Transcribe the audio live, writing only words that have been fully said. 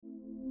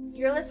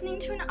You're listening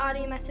to an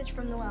audio message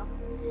from The Well,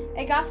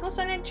 a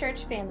gospel-centered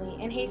church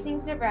family in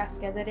Hastings,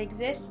 Nebraska that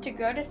exists to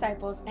grow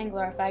disciples and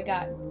glorify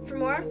God. For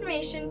more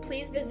information,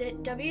 please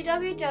visit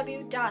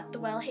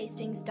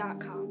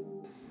www.thewellhastings.com.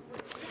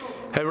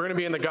 Hey, we're going to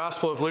be in the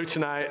Gospel of Luke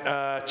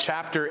tonight,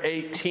 chapter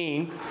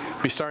 18.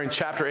 We'll be starting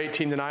chapter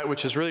 18 tonight,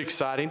 which is really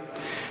exciting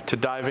to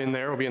dive in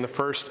there. We'll be in the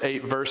first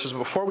 8 verses. But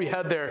before we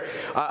head there,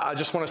 I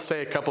just want to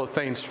say a couple of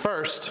things.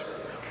 First,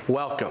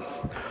 welcome.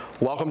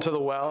 Welcome to The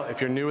Well. If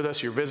you're new with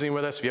us, you're visiting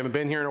with us, if you haven't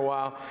been here in a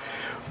while,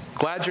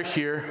 glad you're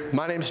here.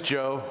 My name's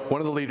Joe,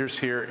 one of the leaders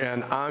here,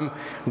 and I'm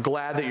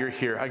glad that you're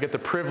here. I get the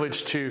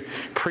privilege to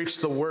preach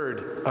the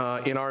word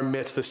in our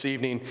midst this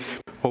evening.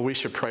 Well, we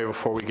should pray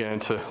before we get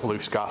into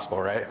Luke's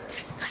gospel, right?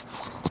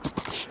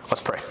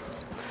 Let's pray.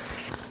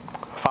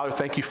 Father,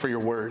 thank you for your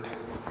word.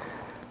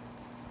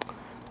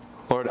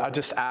 Lord, I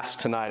just ask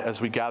tonight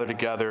as we gather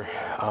together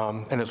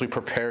and as we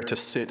prepare to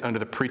sit under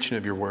the preaching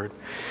of your word,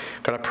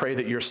 God, I pray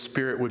that your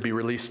spirit would be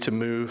released to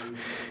move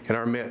in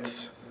our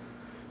midst.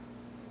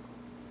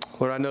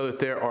 Lord, I know that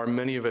there are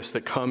many of us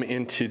that come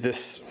into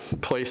this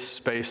place,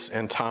 space,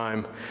 and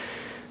time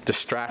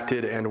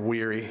distracted and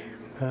weary.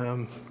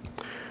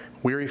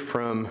 Weary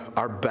from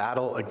our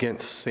battle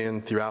against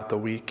sin throughout the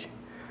week.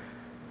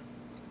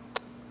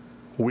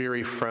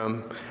 Weary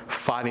from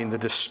fighting the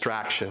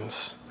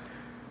distractions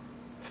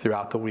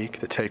throughout the week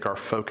that take our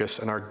focus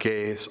and our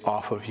gaze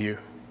off of you.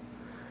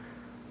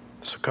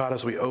 So God,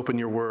 as we open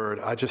your word,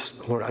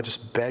 Lord, I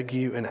just beg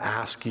you and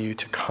ask you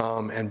to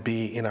come and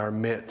be in our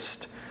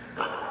midst.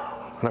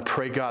 And I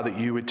pray, God, that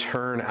you would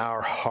turn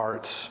our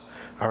hearts,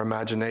 our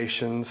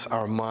imaginations,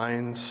 our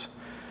minds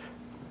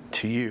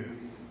to you.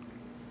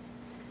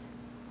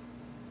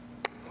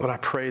 Lord, I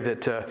pray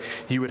that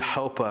you would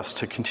help us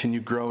to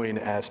continue growing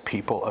as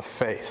people of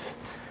faith.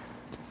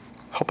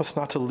 Help us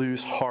not to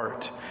lose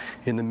heart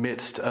in the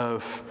midst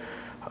of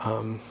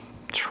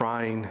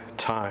trying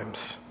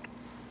times.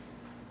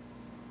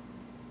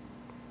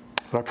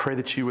 Lord, I pray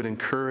that you would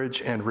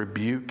encourage and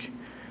rebuke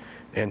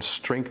and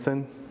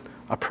strengthen.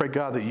 I pray,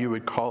 God, that you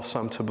would call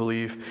some to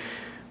believe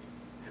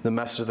the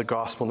message of the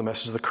gospel and the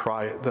message of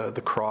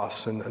the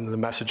cross and the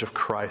message of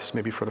Christ,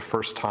 maybe for the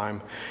first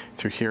time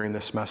through hearing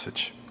this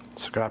message.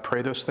 So God, I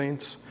pray those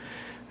things.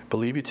 I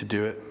believe you to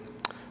do it.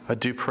 I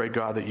do pray,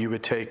 God, that you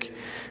would take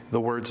the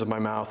words of my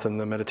mouth and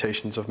the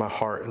meditations of my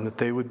heart and that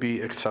they would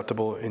be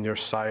acceptable in your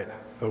sight,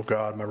 O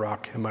God, my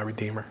rock and my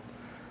redeemer.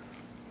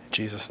 In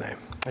Jesus' name,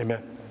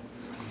 amen.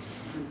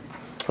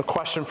 A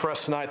question for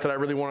us tonight that I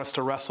really want us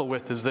to wrestle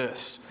with is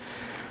this.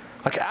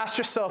 Ask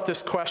yourself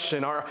this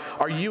question.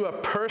 Are you a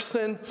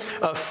person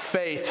of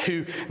faith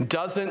who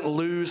doesn't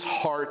lose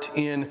heart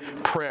in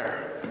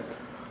prayer?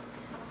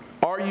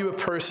 Are you a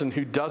person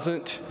who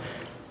doesn't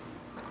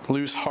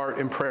lose heart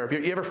in prayer?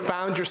 Have you ever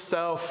found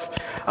yourself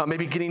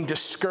maybe getting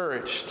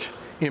discouraged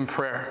in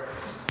prayer?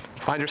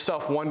 Find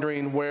yourself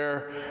wondering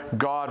where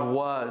God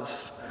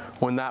was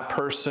when that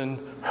person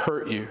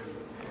hurt you?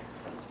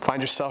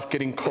 Find yourself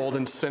getting cold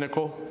and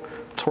cynical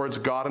towards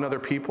God and other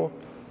people?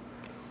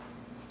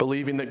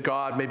 Believing that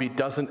God maybe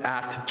doesn't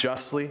act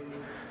justly?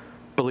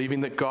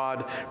 Believing that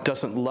God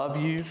doesn't love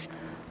you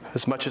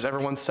as much as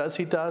everyone says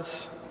he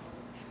does?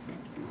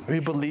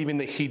 Maybe believing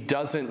that he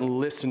doesn't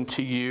listen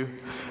to you,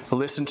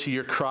 listen to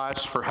your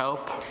cries for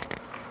help.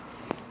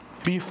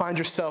 Maybe you find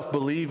yourself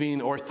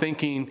believing or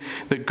thinking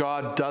that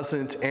God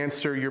doesn't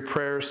answer your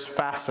prayers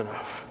fast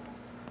enough.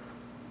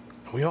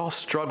 We all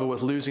struggle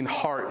with losing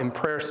heart in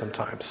prayer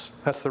sometimes.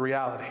 That's the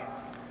reality.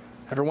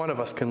 Every one of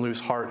us can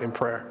lose heart in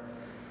prayer.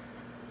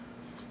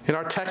 In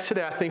our text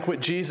today, I think what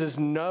Jesus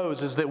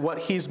knows is that what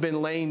he's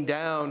been laying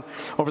down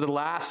over the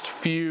last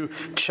few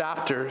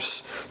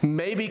chapters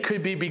maybe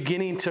could be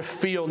beginning to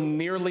feel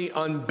nearly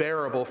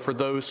unbearable for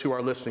those who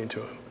are listening to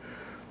him.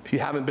 If you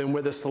haven't been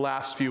with us the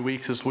last few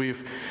weeks as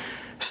we've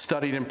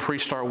studied and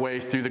preached our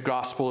way through the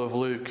Gospel of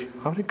Luke,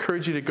 I would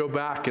encourage you to go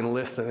back and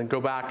listen and go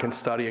back and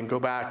study and go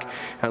back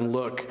and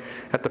look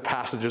at the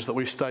passages that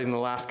we've studied in the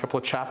last couple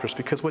of chapters,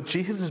 because what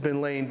Jesus has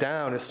been laying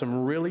down is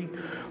some really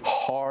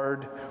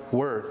hard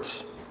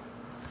words.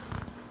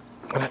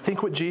 And I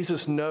think what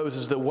Jesus knows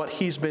is that what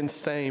he's been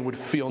saying would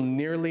feel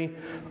nearly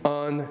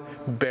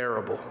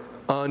unbearable,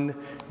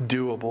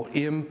 undoable,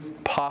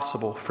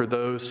 impossible for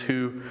those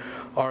who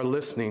are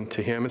listening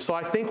to him. And so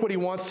I think what he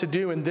wants to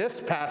do in this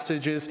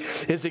passage is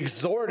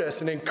exhort us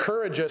and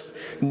encourage us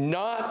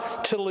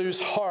not to lose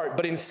heart,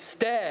 but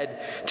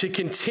instead to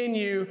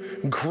continue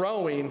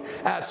growing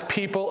as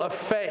people of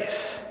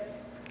faith.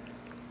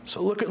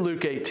 So look at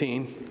Luke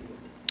 18.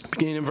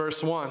 Beginning in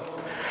verse 1.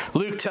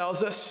 Luke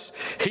tells us,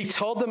 he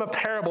told them a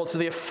parable to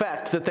the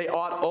effect that they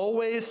ought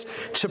always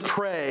to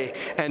pray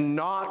and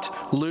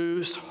not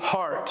lose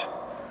heart.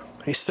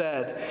 He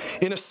said,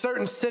 in a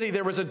certain city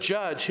there was a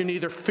judge who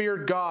neither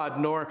feared God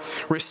nor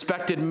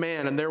respected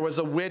man, and there was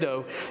a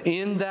widow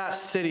in that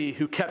city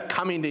who kept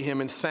coming to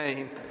him and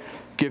saying,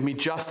 give me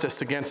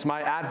justice against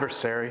my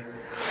adversary."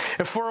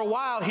 And for a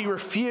while he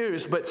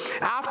refused, but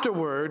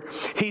afterward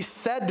he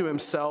said to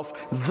himself,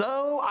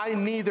 "Though I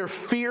neither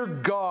fear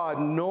God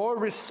nor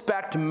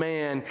respect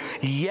man,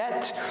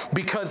 yet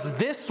because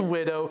this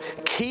widow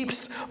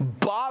keeps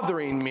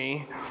bothering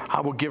me,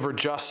 I will give her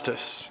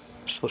justice,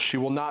 so she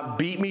will not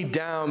beat me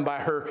down by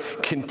her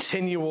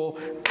continual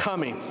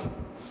coming."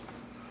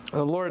 And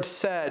the Lord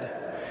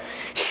said,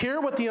 "Hear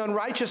what the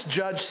unrighteous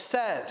judge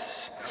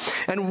says.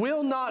 And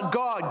will not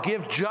God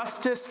give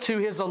justice to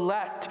his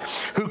elect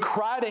who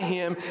cry to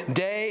him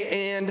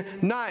day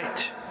and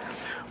night?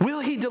 Will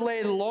he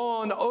delay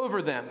long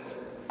over them?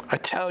 I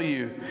tell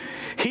you,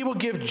 he will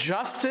give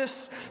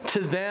justice to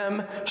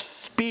them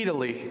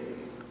speedily.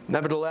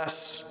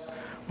 Nevertheless,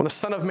 when the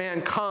Son of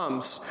Man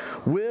comes,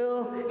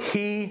 will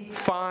he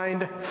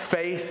find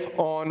faith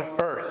on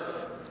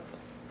earth?"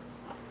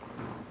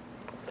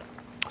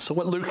 So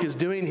what Luke is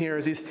doing here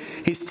is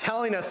he's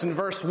telling us in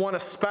verse 1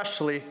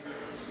 especially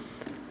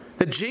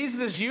that Jesus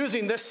is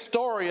using this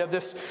story of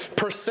this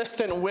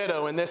persistent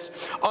widow and this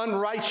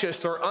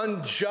unrighteous or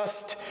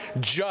unjust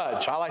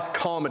judge. I like to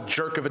call him a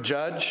jerk of a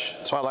judge.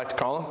 That's what I like to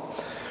call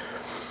him.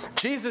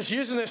 Jesus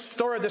using this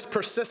story of this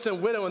persistent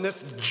widow and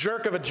this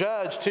jerk of a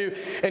judge to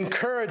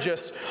encourage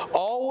us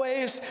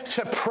always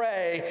to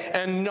pray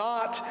and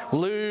not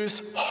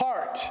lose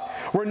heart.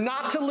 We're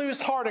not to lose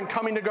heart in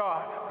coming to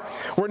God.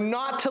 We're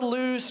not to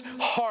lose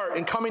heart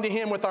in coming to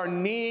Him with our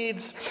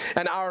needs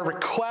and our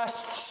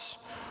requests.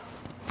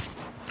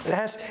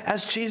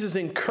 As Jesus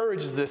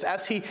encourages this,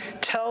 as He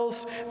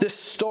tells this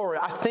story,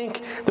 I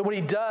think that what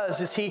He does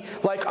is He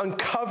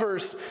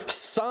uncovers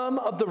some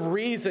of the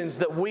reasons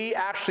that we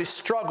actually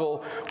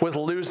struggle with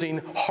losing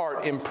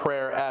heart in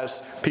prayer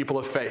as people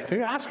of faith.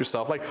 You ask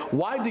yourself,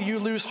 why do you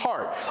lose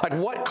heart?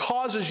 What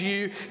causes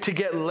you to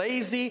get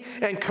lazy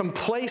and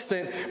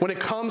complacent when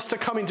it comes to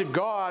coming to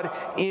God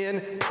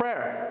in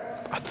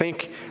prayer? I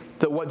think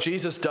that what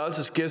Jesus does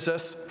is gives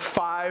us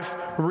 5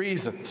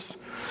 reasons.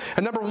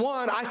 And number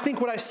 1, I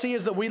think what I see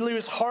is that we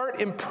lose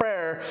heart in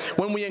prayer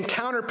when we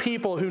encounter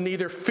people who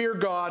neither fear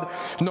God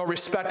nor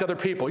respect other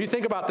people. You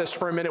think about this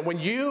for a minute. When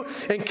you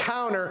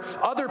encounter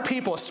other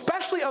people,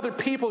 especially other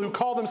people who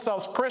call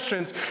themselves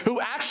Christians, who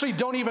actually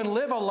don't even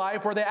live a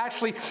life where they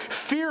actually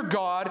fear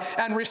God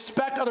and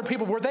respect other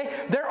people, where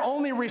their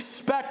only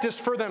respect is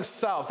for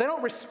themselves. They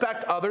don't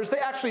respect others. They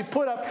actually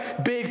put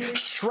up big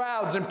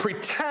shrouds and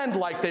pretend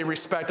like they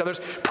respect others,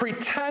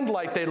 pretend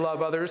like they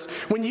love others.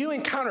 When you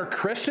encounter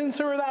Christians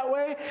who are that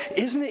way,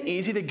 isn't it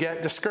easy to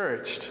get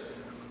discouraged?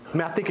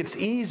 I think it's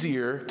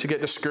easier to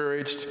get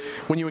discouraged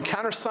when you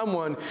encounter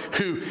someone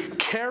who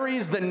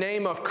carries the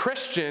name of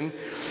Christian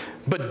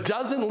but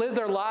doesn't live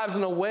their lives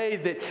in a way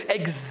that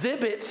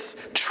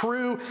exhibits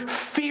true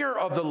fear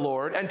of the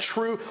Lord and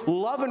true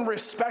love and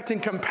respect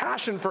and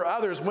compassion for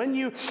others. When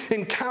you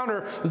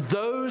encounter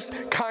those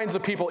kinds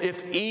of people,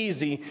 it's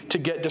easy to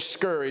get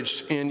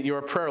discouraged in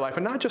your prayer life.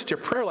 And not just your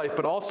prayer life,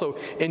 but also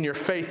in your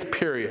faith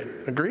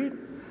period. Agreed?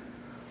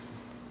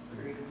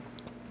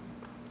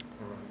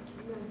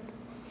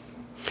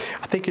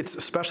 I think it's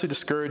especially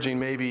discouraging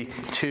maybe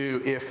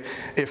too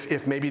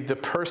if maybe the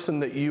person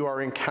that you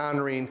are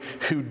encountering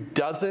who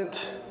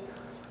doesn't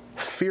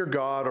fear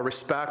God or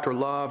respect or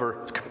love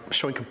or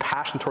showing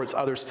compassion towards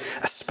others,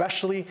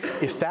 especially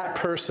if that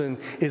person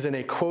is in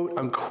a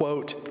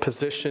quote-unquote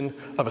position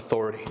of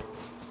authority.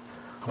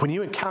 When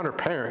you encounter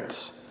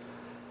parents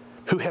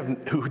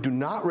who do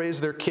not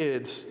raise their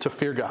kids to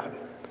fear God,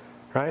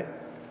 right?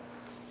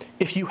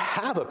 If you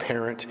have a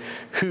parent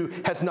who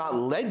has not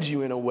led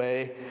you in a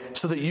way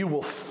so that you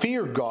will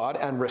fear God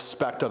and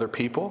respect other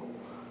people,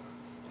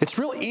 it's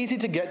real easy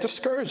to get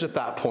discouraged at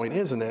that point,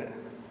 isn't it?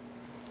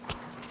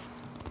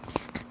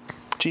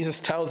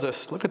 Jesus tells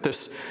us, look at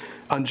this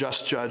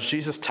unjust judge.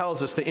 Jesus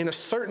tells us that in a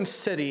certain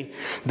city,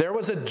 there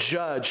was a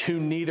judge who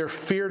neither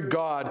feared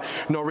God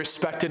nor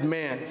respected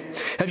man.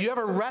 Have you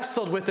ever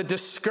wrestled with the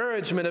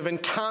discouragement of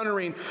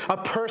encountering a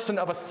person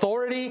of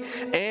authority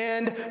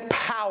and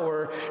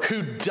power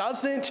who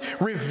doesn't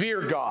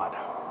revere God?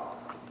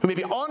 Who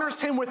maybe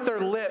honors Him with their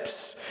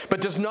lips, but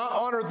does not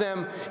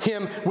honor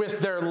Him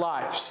with their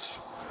lives?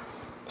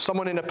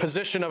 Someone in a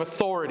position of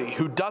authority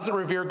who doesn't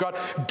revere God,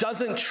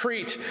 doesn't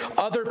treat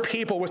other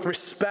people with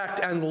respect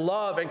and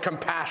love and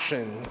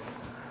compassion.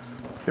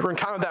 You ever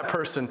encountered that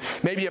person?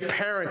 Maybe a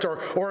parent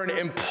or an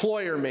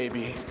employer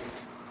maybe,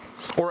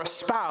 or a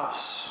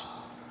spouse.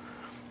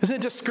 Isn't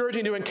it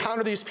discouraging to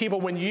encounter these people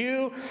when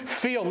you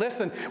feel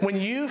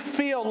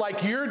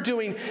like you're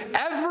doing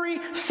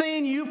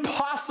everything you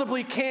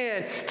possibly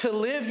can to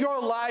live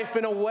your life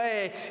in a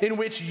way in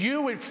which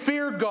you would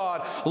fear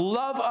God,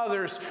 love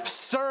others,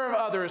 serve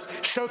others,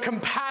 show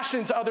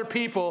compassion to other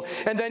people,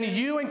 and then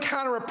you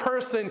encounter a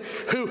person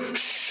who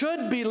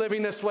should be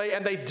living this way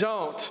and they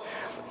don't?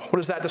 What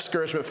does that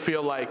discouragement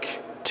feel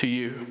like to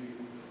you?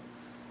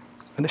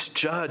 And this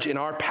judge in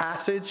our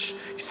passage,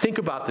 think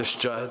about this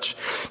judge.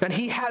 And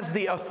he has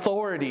the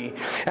authority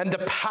and the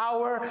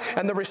power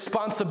and the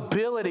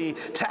responsibility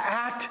to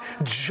act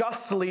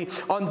justly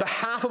on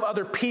behalf of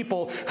other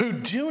people who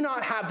do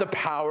not have the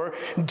power,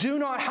 do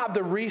not have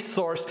the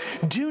resource,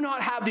 do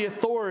not have the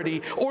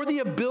authority or the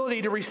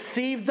ability to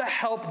receive the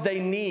help they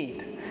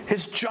need.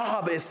 His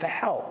job is to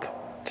help.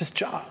 It's his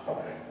job.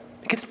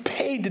 He gets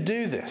paid to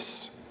do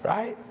this,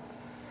 right?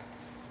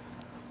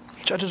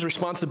 Judge's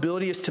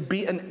responsibility is to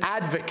be an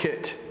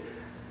advocate.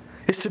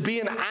 Is to be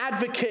an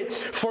advocate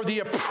for the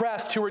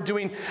oppressed who are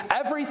doing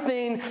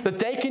everything that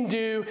they can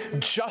do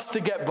just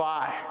to get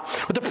by.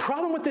 But the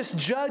problem with this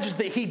judge is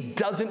that he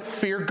doesn't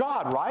fear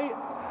God, right?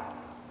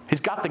 He's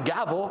got the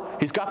gavel,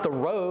 he's got the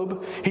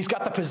robe, he's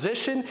got the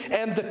position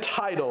and the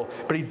title,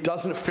 but he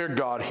doesn't fear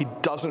God. He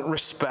doesn't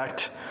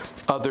respect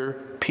other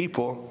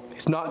people.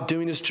 He's not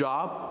doing his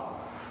job.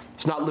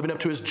 He's not living up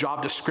to his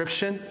job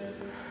description.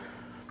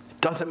 It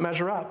doesn't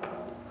measure up.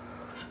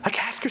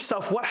 Like, ask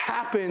yourself, what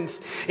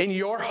happens in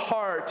your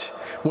heart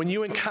when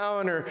you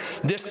encounter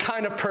this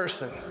kind of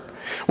person?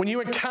 When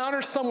you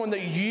encounter someone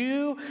that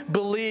you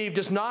believe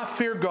does not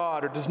fear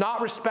God or does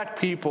not respect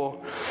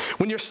people,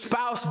 when your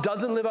spouse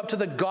doesn't live up to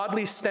the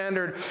godly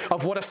standard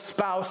of what a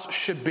spouse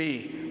should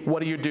be,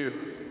 what do?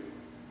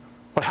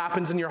 What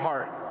happens in your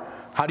heart?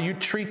 How do you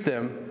treat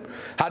them?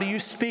 How do you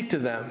speak to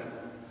them?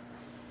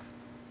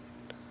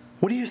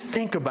 What do you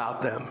think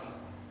about them?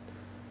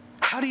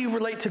 How do you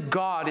relate to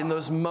God in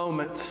those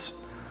moments?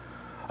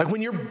 Like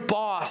when your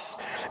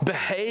boss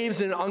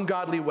behaves in an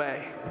ungodly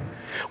way,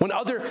 when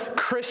other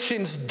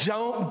Christians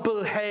don't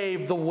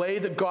behave the way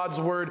that God's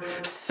word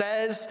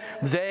says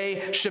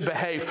they should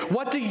behave,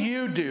 what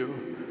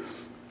do?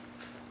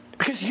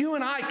 Because you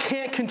and I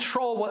can't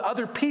control what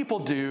other people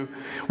do.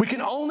 We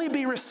can only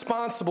be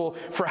responsible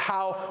for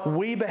how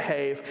we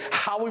behave,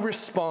 how we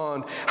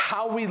respond,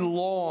 how we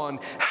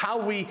long, how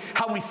we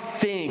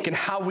think, and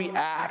how we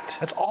act.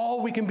 That's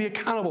all we can be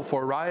accountable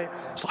for, right?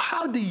 So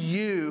how do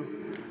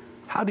you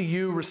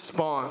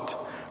respond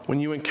when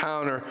you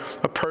encounter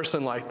a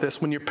person like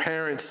this, when your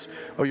parents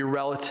or your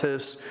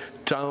relatives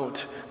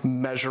don't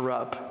measure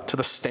up to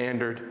the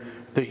standard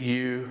that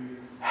you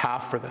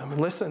have for them?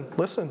 And listen,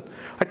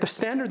 like the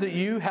standard that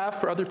you have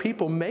for other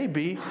people may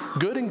be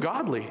good and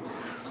godly.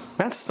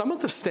 Man, some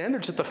of the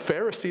standards that the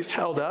Pharisees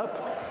held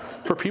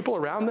up for people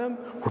around them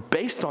were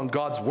based on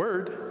God's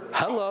word.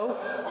 Hello.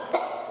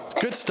 It's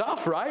good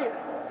stuff, right?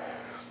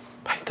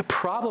 I think the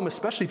problem,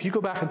 especially if you go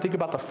back and think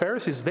about the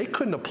Pharisees, they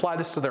couldn't apply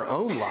this to their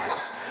own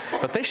lives.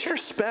 But they sure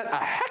spent a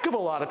heck of a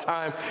lot of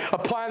time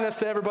applying this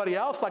to everybody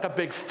else like a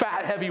big,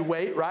 fat, heavy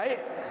weight, right?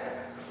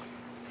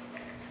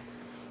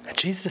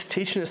 Jesus is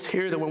teaching us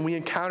here that when we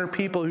encounter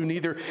people who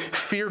neither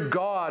fear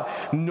God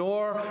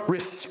nor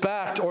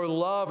respect or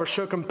love or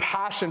show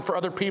compassion for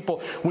other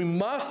people, we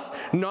must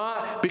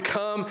not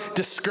become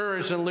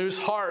discouraged and lose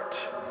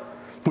heart.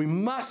 We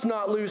must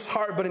not lose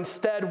heart, but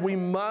instead we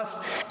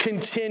must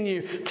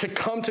continue to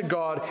come to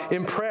God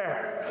in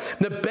prayer.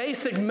 The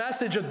basic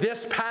message of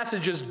this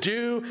passage is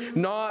do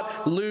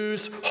not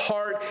lose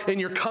heart in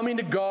your coming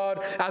to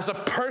God as a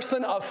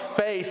person of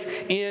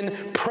faith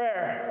in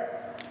prayer.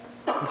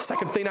 The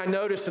second thing I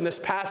notice in this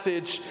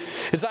passage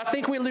is I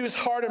think we lose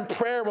heart in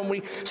prayer when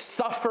we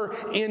suffer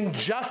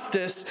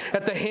injustice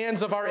at the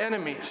hands of our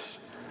enemies.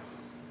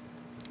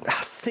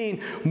 I've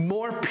seen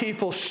more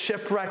people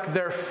shipwreck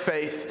their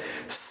faith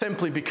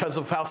simply because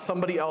of how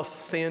somebody else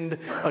sinned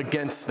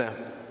against them.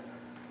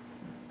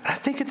 I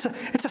think it's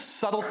a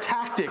subtle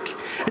tactic.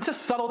 It's a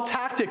subtle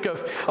tactic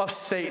of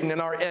Satan and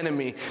our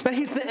enemy. That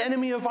he's the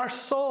enemy of our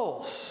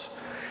souls.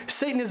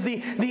 Satan is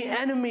the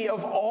enemy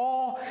of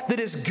all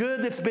that is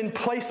good that's been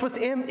placed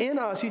within in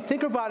us. You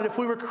think about it, if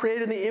we were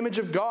created in the image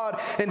of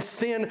God and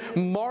sin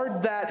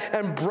marred that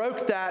and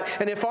broke that,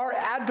 and if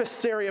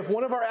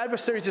one of our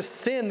adversaries is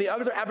sin, the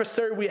other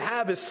adversary we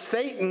have is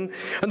Satan,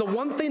 and the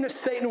one thing that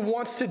Satan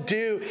wants to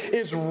do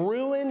is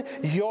ruin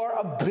your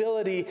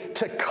ability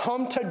to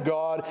come to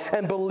God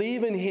and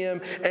believe in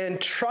Him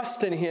and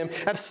trust in Him.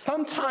 And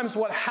sometimes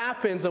what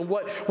happens and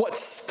what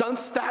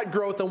stunts that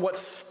growth and what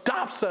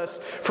stops us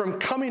from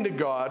coming to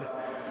God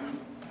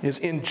is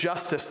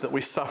injustice that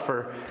we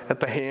suffer at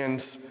the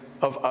hands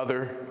of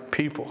other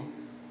people.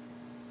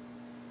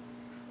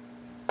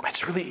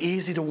 It's really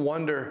easy to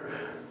wonder,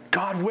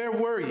 God, where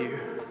were you?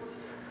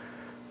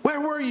 Where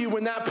were you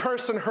when that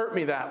person hurt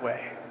me that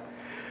way?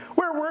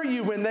 Where were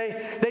you when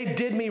they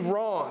did me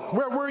wrong?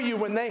 Where were you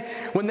when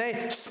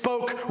they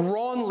spoke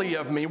wrongly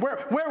of me? Where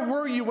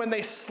were you when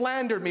they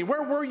slandered me?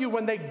 Where were you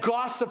when they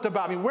gossiped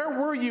about me? Where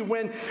were you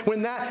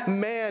when that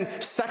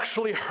man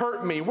sexually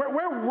hurt me? Where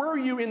were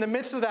you in the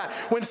midst of that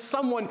when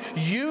someone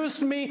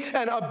used me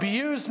and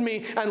abused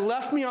me and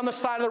left me on the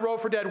side of the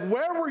road for dead?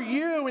 Where were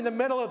you in the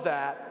middle of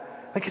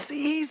that? Like, it's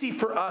easy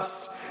for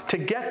us to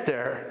get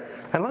there.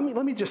 And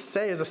let me just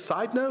say as a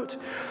side note,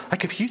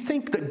 like, if you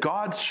think that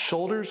God's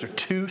shoulders are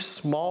too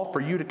small for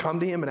you to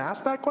come to Him and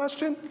ask that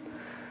question,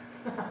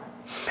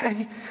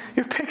 man,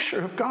 your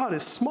picture of God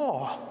is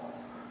small.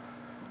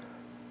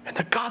 And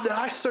the God that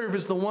I serve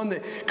is the one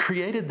that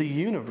created the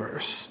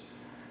universe.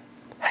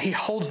 He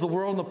holds the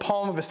world in the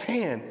palm of his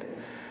hand.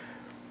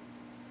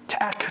 To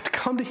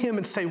come to him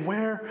and say,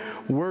 where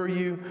were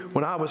you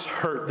when I was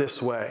hurt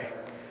this way?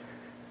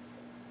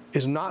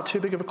 Is not too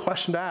big of a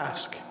question to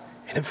ask.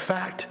 And in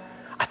fact,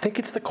 I think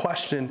it's the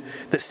question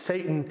that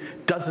Satan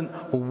doesn't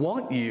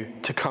want you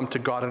to come to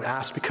God and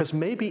ask, because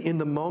maybe in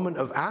the moment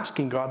of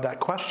asking God that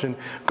question,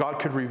 God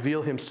could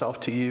reveal himself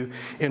to you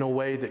in a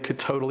way that could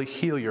totally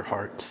heal your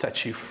heart,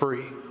 set you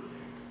free.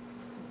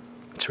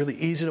 It's really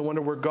easy to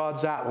wonder where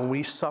God's at when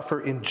we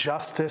suffer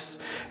injustice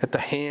at the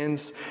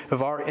hands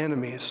of our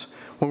enemies,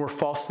 when we're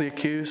falsely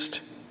accused,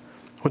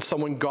 when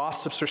someone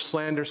gossips or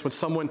slanders, when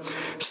someone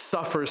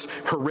suffers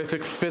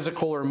horrific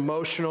physical or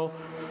emotional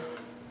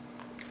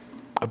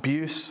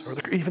abuse, or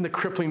even the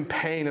crippling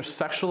pain of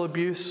sexual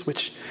abuse,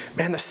 which,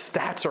 man, the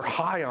stats are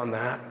high on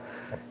that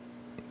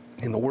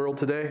in the world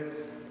today.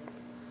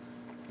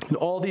 In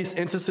all these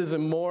instances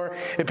and more,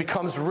 it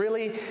becomes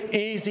really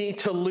easy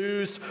to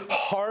lose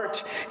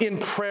heart in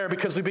prayer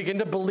because we begin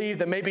to believe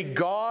that maybe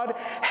God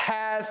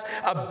has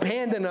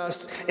abandoned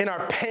us in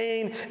our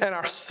pain and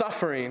our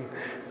suffering.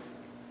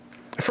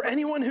 For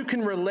anyone who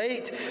can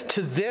relate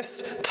to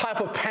this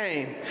type of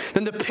pain,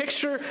 then the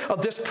picture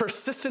of this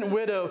persistent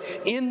widow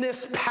in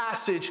this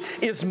passage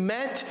is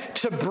meant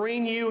to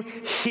bring you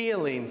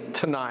healing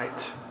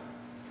tonight.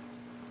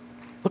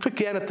 Look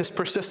again at this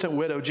persistent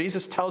widow.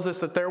 Jesus tells us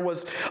that there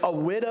was a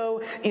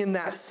widow in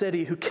that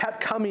city who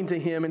kept coming to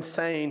him and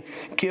saying,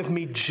 "Give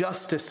me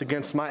justice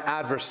against my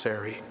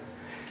adversary.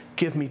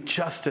 Give me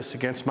justice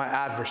against my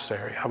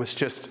adversary." I was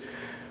just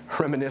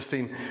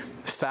reminiscing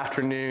this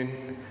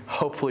afternoon.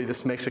 Hopefully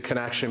this makes a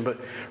connection, but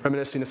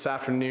reminiscing this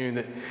afternoon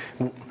that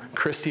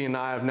Christy and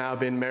I have now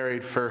been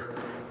married for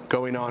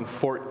going on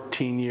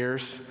 14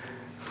 years.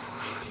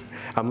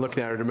 I'm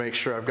looking at her to make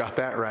sure I've got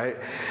that right.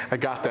 I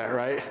got that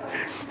right.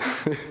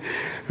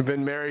 We've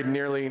been married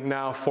nearly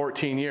now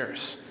 14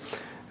 years.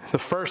 The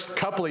first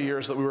couple of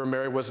years that we were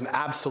married was an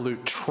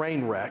absolute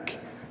train wreck,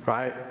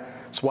 right?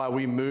 That's why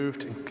we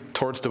moved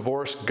towards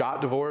divorce, got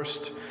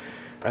divorced,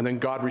 and then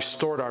God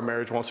restored our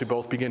marriage once we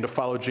both began to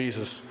follow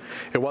Jesus.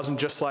 It wasn't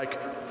just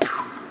like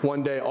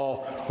one day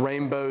all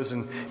rainbows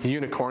and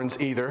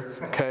unicorns either,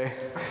 okay?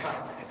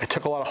 It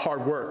took a lot of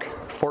hard work.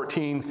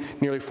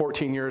 Nearly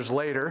 14 years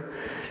later,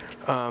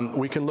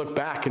 we can look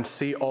back and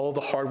see all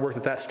the hard work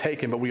that's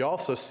taken, but we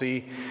also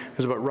see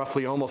there's about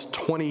roughly almost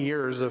 20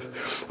 years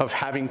of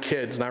having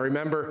kids. And I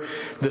remember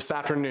this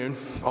afternoon,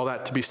 all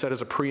that to be said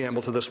as a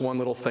preamble to this one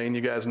little thing.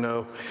 You guys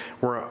know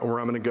where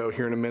I'm going to go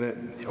here in a minute.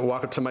 I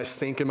walk up to my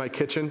sink in my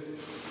kitchen.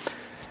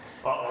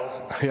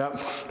 Uh-oh. Yep.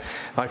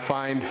 I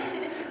find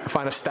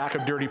a stack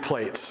of dirty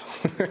plates.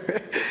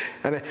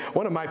 And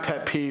one of my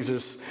pet peeves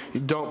is you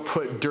don't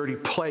put dirty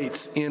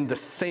plates in the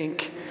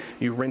sink.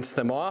 You rinse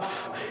them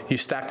off. You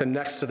stack them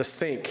next to the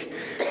sink.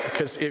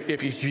 Because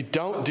if you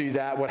don't do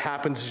that, what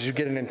happens is you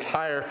get an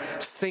entire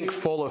sink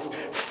full of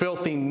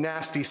filthy,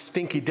 nasty,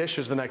 stinky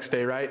dishes the next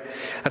day, right?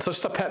 And so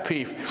it's just a pet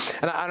peeve.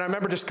 And I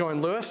remember just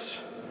going, Lewis,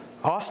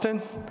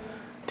 Austin,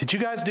 did you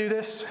guys do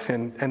this?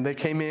 And they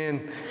came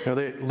in,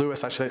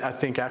 Lewis, I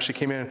think, actually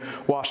came in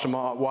and washed them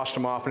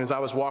off. And as I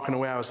was walking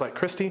away, I was like,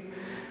 Christy,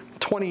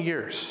 20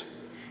 years,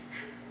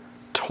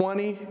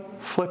 20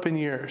 flipping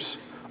years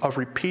of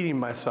repeating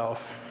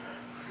myself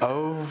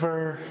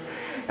over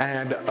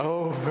and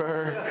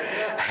over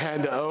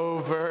and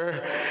over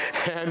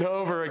and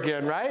over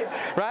again, right?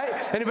 Right?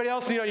 Anybody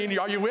else, are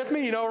you with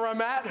me? You know where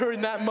I'm at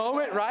in that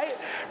moment, right?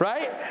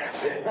 Right?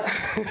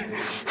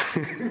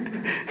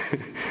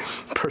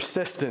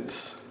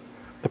 Persistence.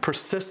 The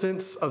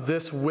persistence of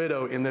this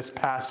widow in this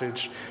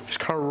passage just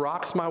kind of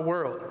rocks my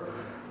world,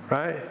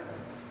 right?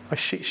 Like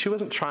she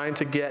wasn't trying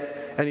to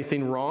get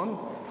anything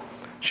wrong.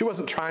 She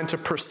wasn't trying to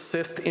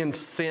persist in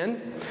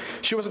sin.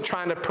 She wasn't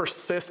trying to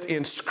persist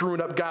in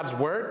screwing up God's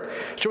word.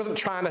 She wasn't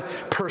trying to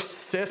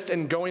persist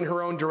in going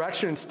her own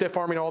direction and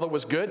stiff-arming all that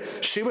was good.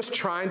 She was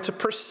trying to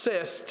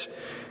persist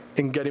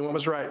in getting what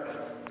was right.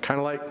 Kind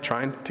of like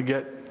trying to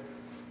get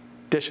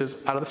dishes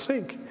out of the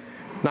sink.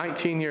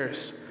 19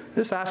 years.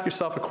 Just ask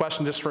yourself a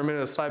question just for a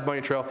minute, a side bunny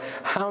trail.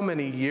 How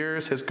many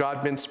years has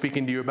God been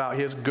speaking to you about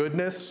His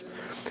goodness,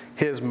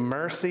 His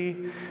mercy,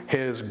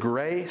 His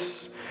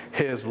grace,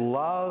 His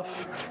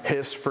love,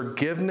 His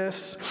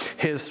forgiveness,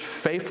 His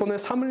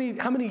faithfulness? How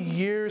many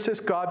years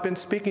has God been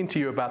speaking to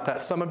you about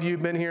that? Some of you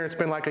have been here, it's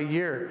been like a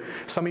year.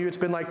 Some of you, it's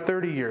been like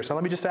 30 years. Now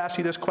let me just ask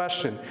you this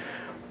question.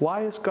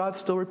 Why is God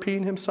still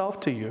repeating Himself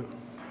to you?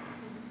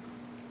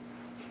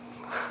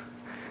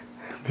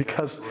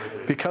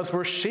 Because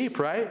we're sheep,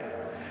 right?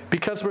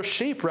 Because we're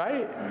sheep,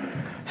 right?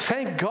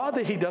 Thank God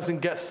that He doesn't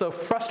get so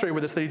frustrated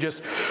with us that He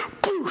just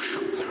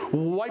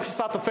wipes us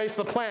off the face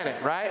of the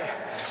planet, right?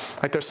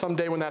 Like there's some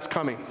day when that's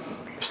coming.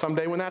 There's some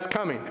day when that's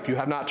coming. If you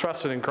have not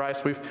trusted in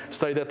Christ, we've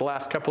studied that the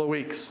last couple of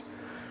weeks.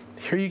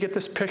 Here you get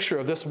this picture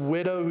of this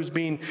widow who's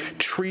being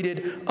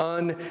treated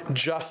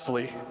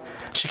unjustly.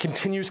 She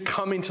continues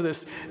coming to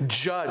this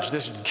judge,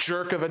 this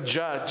jerk of a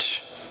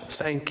judge,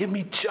 saying, give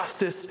me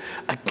justice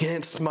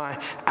against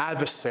my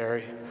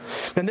adversary.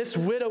 And this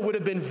widow would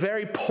have been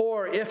very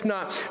poor, if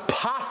not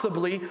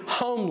possibly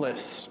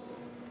homeless.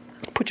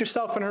 Put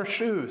yourself in her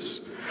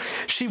shoes.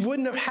 She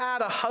wouldn't have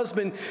had a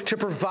husband to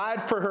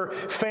provide for her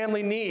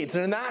family needs.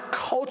 And in that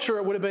culture,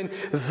 it would have been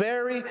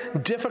very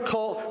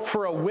difficult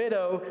for a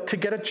widow to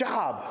get a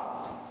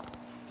job.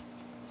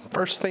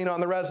 First thing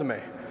on the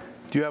resume.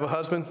 Do you have a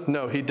husband?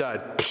 No, he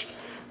died.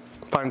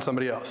 Find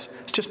somebody else.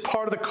 It's just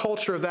part of the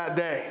culture of that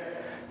day.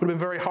 It would have been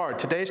very hard.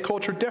 Today's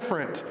culture,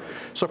 different.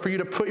 So for you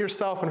to put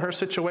yourself in her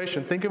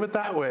situation, think of it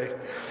that way.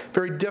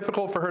 Very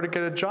difficult for her to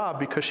get a job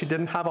because she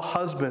didn't have a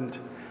husband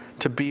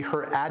to be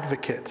her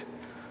advocate.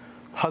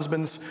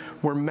 Husbands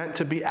were meant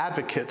to be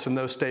advocates in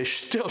those days.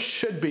 Still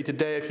should be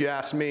today, if you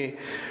ask me.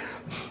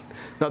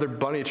 Another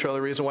bunny trail,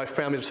 the reason why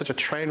families are such a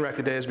train wreck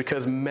today is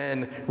because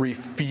men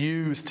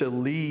refuse to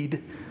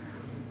lead.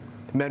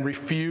 Men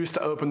refuse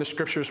to open the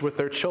scriptures with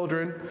their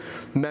children.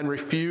 Men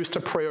refuse to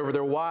pray over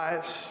their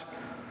wives.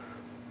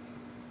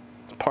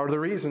 It's part of the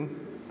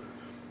reason.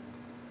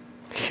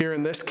 Here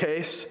in this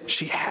case,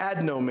 she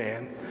had no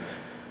man.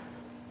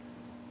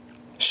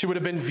 She would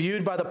have been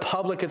viewed by the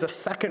public as a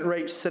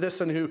second-rate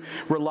citizen who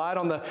relied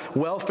on the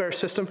welfare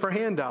system for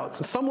handouts.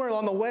 And somewhere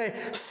along the way,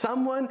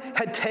 someone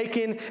had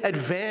taken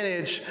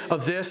advantage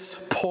of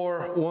this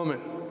poor woman.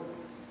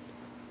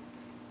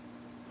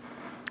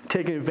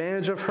 Taken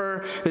advantage of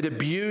her, they'd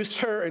abused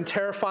her in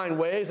terrifying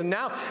ways, and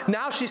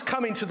now she's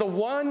coming to the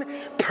one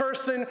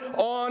person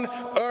on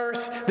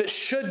earth that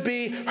should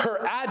be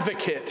her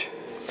advocate,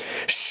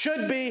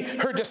 should be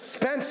her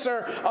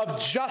dispenser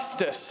of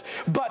justice.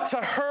 But to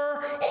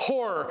her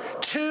horror,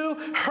 to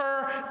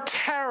her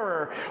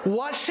terror,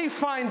 what she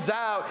finds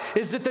out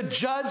is that the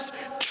judge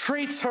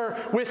treats her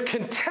with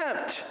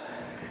contempt.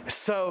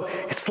 So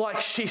it's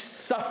like she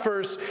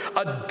suffers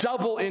a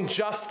double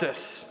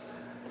injustice.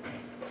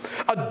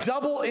 A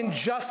double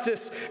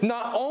injustice,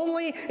 not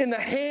only in the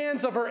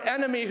hands of her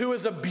enemy who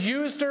has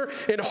abused her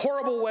in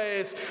horrible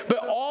ways, but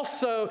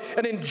also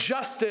an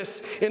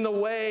injustice in the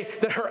way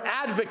that her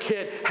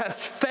advocate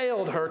has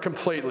failed her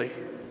completely.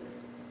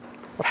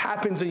 What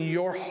happens in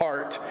your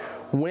heart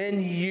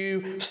when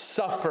you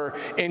suffer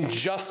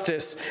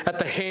injustice at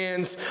the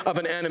hands of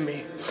an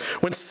enemy?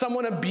 When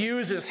someone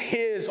abuses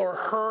his or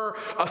her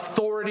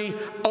authority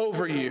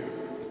over you?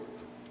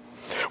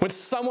 When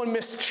someone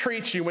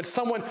mistreats you, when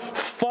someone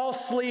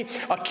falsely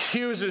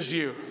accuses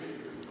you.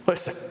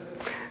 Listen.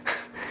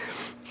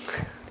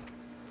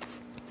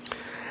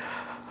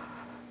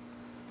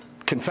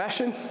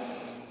 Confession.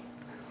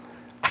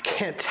 I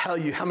can't tell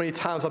you how many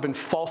times I've been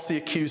falsely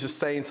accused of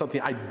saying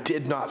something I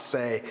did not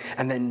say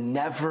and then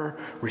never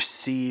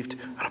received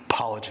an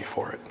apology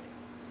for it.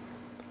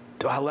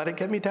 Do I let it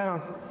get me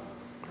down?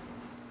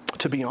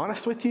 To be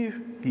honest with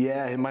you,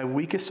 yeah, in my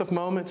weakest of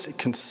moments, it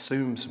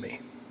consumes me.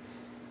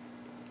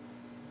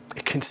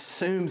 It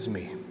consumes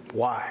me.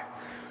 Why?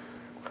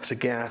 Because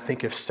again, I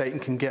think if Satan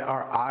can get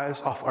our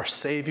eyes off our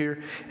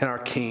Savior and our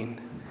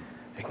King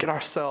and get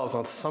ourselves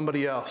on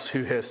somebody else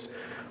who has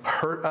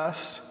hurt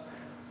us,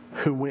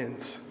 who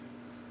wins?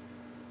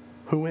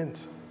 Who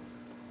wins?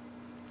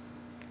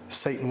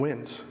 Satan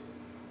wins.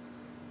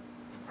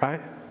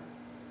 Right?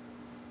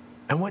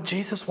 And what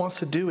Jesus wants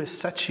to do is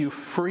set you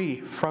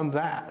free from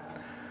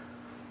that.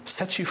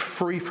 Set you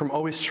free from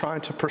always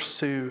trying to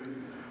pursue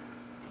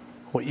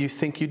what you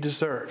think you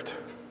deserved.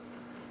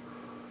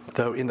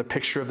 Though in the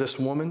picture of this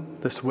woman,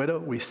 this widow,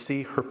 we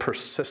see her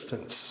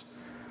persistence.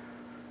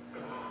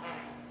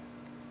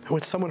 And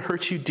when someone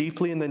hurts you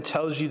deeply and then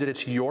tells you that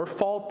it's your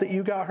fault that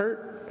you got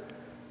hurt,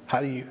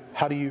 how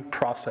do you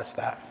process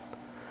that?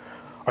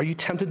 Are you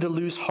tempted to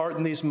lose heart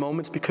in these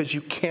moments because you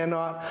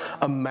cannot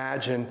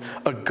imagine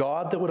a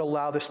God that would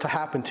allow this to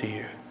happen to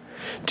you?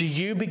 Do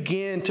you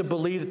begin to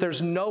believe that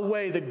there's no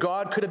way that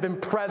God could have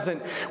been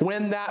present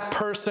when that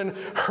person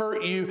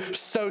hurt you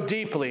so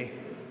deeply?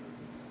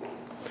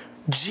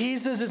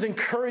 Jesus is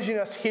encouraging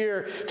us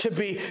here to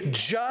be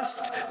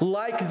just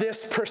like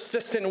this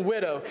persistent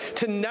widow,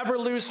 to never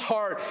lose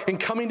heart in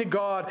coming to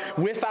God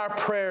with our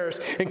prayers,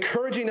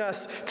 encouraging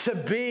us to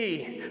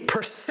be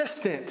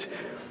persistent.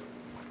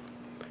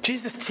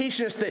 Jesus is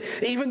teaching us that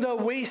even though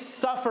we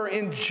suffer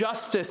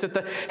injustice at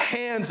the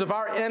hands of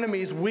our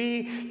enemies,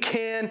 we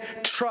can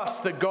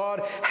trust that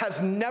God has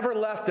never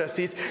left us.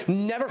 He's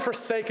never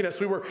forsaken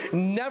us. We were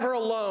never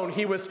alone.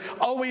 He was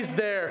always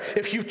there.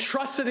 If you've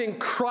trusted in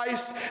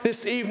Christ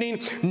this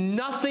evening,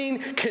 nothing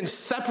can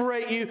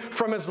separate you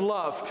from His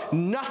love.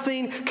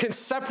 Nothing can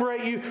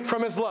separate you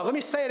from His love. Let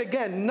me say it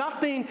again.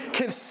 Nothing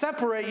can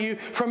separate you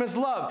from His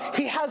love.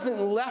 He hasn't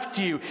left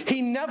you.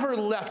 He never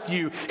left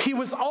you. He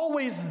was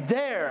always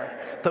there.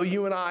 Though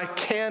you and I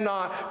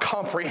cannot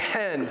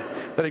comprehend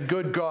that a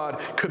good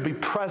God could be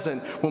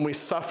present when we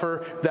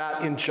suffer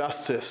that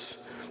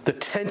injustice. The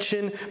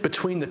tension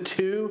between the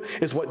two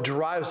is what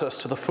drives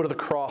us to the foot of the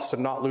cross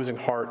and not losing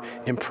heart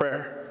in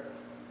prayer.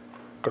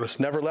 God has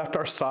never left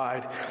our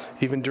side,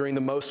 even during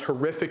the most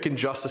horrific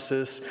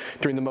injustices,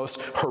 during the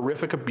most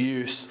horrific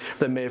abuse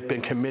that may have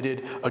been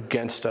committed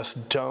against us.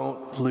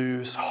 Don't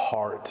lose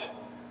heart,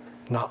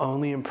 not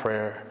only in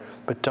prayer,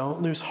 but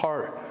don't lose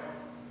heart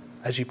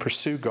as you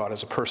pursue God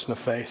as a person of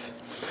faith.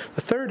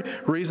 The third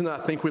reason that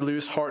I think we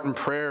lose heart in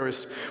prayer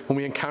is when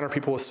we encounter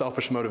people with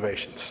selfish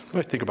motivations.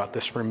 Let me think about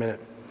this for a minute.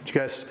 You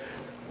guys,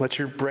 let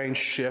your brain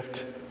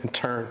shift and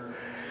turn.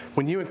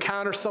 When you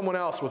encounter someone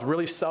else with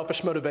really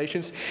selfish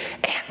motivations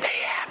and they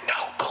have no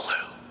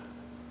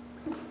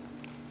clue,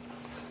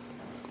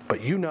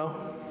 but you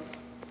know,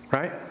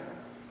 right?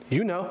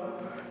 You know.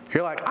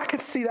 You're like, I can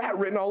see that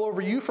written all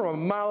over you from a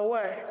mile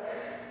away.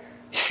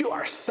 You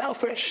are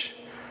selfish.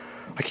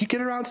 Like you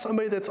get around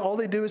somebody that's all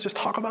they do is just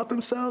talk about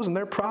themselves and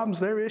their problems,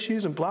 their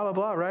issues, and blah, blah,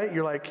 blah, right?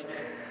 You're like,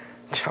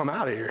 I'm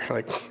out of here.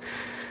 Like,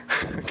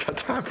 got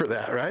time for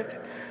that, right?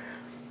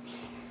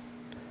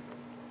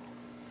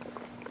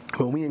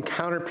 When we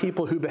encounter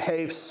people who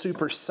behave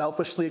super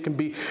selfishly, it can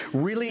be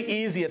really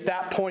easy at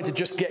that point to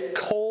just get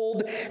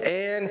cold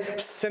and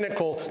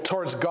cynical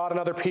towards God and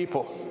other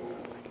people.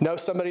 Know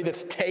somebody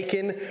that's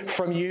taken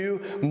from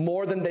you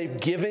more than they've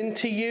given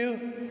to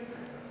you?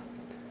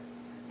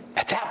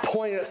 At that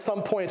point, at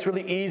some point, it's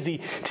really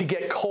easy to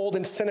get cold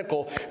and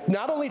cynical,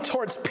 not only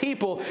towards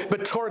people,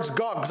 but towards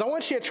God. Because I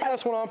want you to try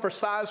this one on for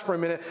size for a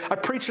minute. I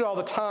preach it all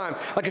the time.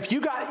 Like if you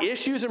got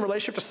issues in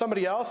relationship to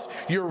somebody else,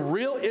 your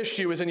real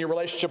issue is in your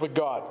relationship with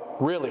God.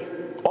 Really.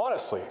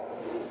 Honestly.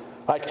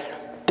 Like,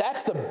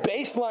 that's the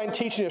baseline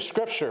teaching of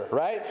Scripture,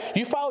 right?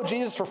 You follow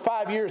Jesus for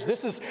 5 years.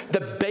 This is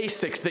the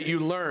basics that you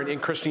learn in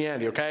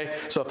Christianity, okay?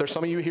 So if there's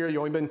some of you here, you've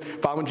only been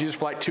following Jesus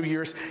for like 2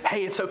 years,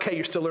 hey, it's okay.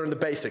 You're still learning the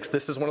basics.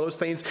 This is one of those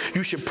things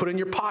you should put in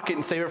your pocket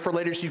and save it for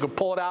later so you can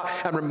pull it out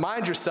and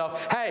remind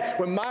yourself, hey,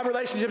 when my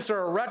relationships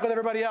are a wreck with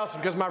everybody else,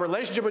 it's because my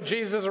relationship with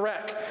Jesus is a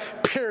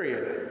wreck,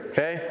 period,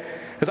 okay?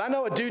 Because I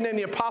know a dude named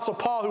the Apostle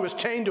Paul who was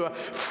chained to a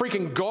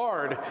freaking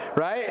guard,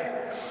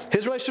 right?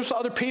 His relationships with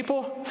other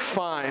people,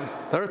 fine.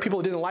 There were people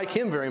who didn't like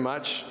him very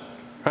much,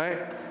 right?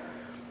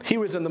 He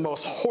was in the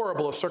most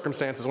horrible of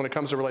circumstances when it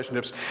comes to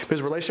relationships. But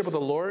his relationship with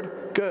the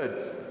Lord,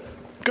 good.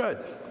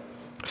 Good.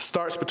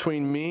 Starts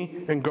between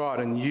me and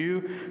God, and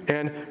you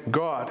and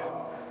God.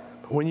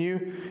 When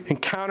you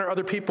encounter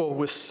other people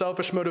with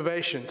selfish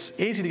motivations,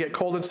 easy to get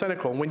cold and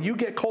cynical. When you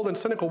get cold and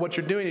cynical, what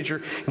you're doing is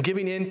you're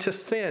giving in to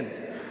sin.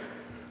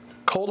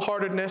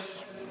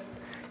 Cold-heartedness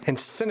and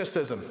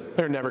cynicism,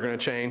 they're never going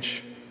to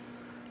change.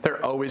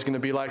 They're always going to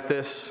be like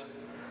this.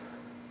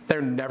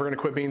 They're never going to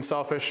quit being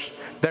selfish.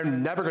 They're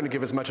never going to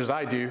give as much as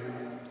I do,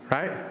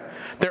 right?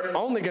 They're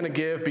only going to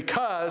give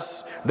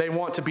because they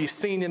want to be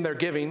seen in their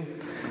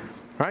giving,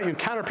 right? You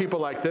encounter people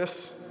like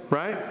this,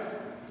 right?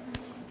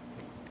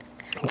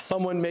 And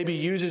someone maybe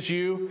uses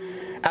you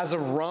as a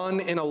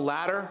rung in a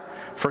ladder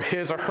for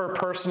his or her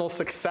personal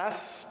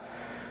success.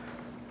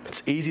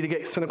 It's easy to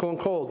get cynical and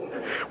cold.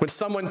 When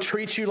someone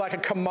treats you like a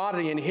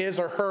commodity in his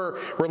or her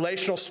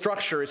relational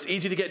structure, it's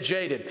easy to get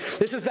jaded.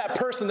 This is that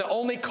person that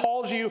only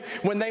calls you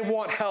when they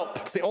want help.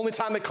 It's the only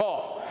time they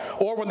call.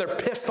 Or when they're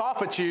pissed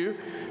off at you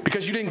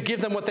because you didn't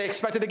give them what they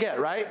expected to get,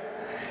 right?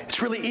 It's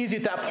really easy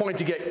at that point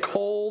to get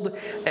cold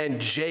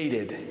and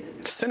jaded.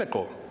 It's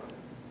cynical.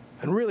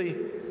 And really,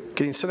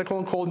 getting cynical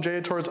and cold and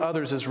jaded towards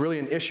others is really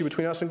an issue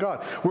between us and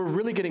God. We're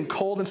really getting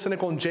cold and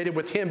cynical and jaded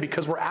with Him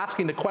because we're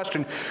asking the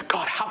question,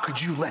 God, how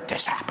could you let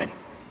this happen?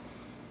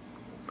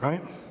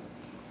 Right?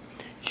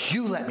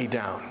 You let me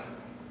down.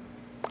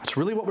 That's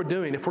really what we're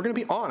doing. If we're going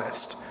to be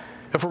honest,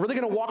 if we're really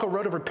going to walk a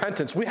road of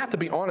repentance, we have to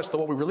be honest that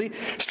what we really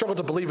struggle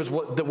to believe is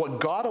that what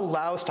God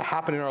allows to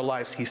happen in our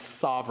lives, He's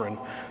sovereign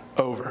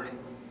over.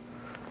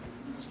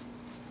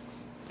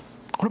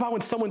 What about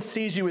when someone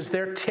sees you as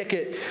their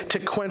ticket to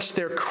quench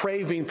their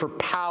craving for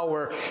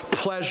power,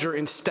 pleasure,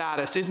 and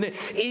status? Isn't it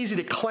easy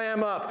to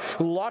clam up,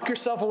 lock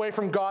yourself away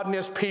from God and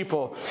His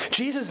people?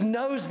 Jesus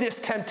knows this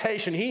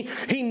temptation.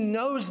 He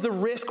knows the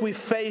risk we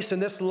face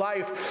in this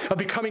life of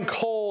becoming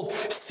cold,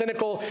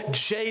 cynical,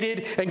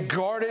 jaded, and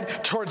guarded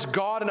towards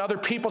God and other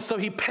people. So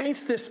He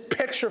paints this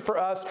picture for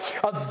us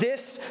of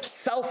this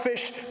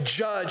selfish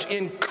judge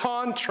in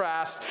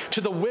contrast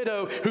to the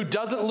widow who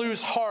doesn't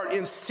lose heart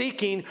in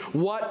seeking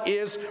what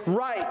is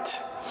right.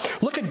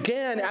 Look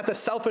again at the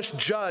selfish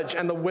judge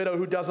and the widow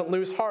who doesn't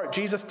lose heart.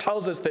 Jesus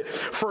tells us that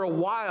for a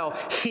while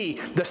he,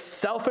 the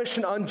selfish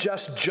and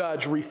unjust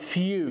judge,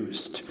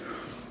 refused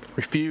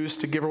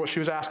to give her what she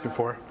was asking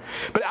for.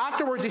 But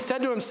afterwards he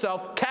said to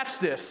himself, catch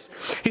this,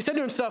 he said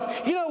to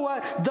himself, you know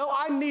what, though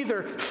I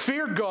neither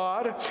fear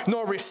God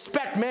nor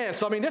respect man,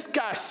 so this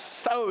guy's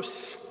so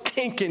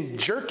stinking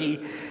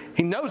jerky,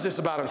 he knows this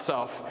about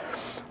himself.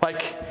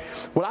 Like,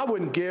 what I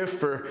wouldn't give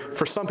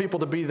for some people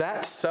to be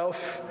that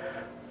self-aware,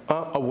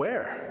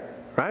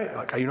 right?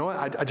 Like, you know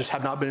what? I just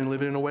have not been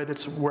living in a way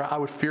that's where I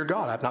would fear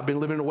God. I've not been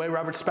living in a way where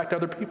I would respect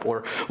other people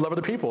or love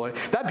other people. Like,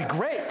 that'd be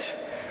great.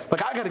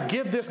 Like, I got to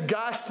give this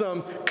guy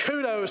some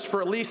kudos for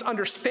at least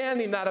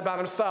understanding that about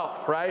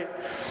himself, right?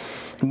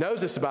 He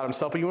knows this about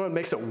himself, but you know what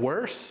makes it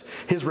worse?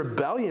 His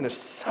rebellion is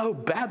so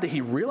bad that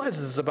he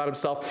realizes this about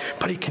himself,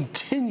 but he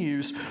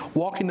continues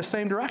walking the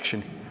same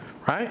direction.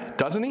 Right?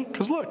 Doesn't he?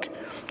 Because look,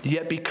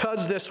 yet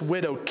because this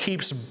widow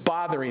keeps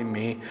bothering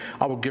me,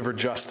 I will give her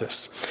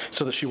justice,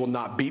 so that she will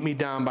not beat me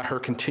down by her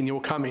continual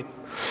coming.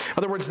 In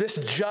other words,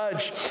 this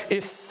judge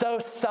is so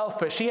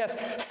selfish. He has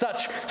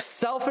such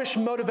selfish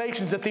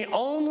motivations that the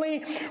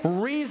only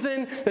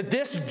reason that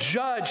this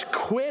judge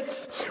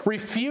quits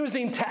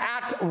refusing to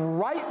act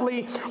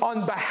rightly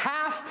on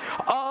behalf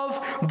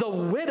of the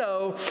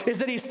widow is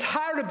that he's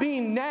tired of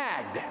being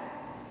nagged.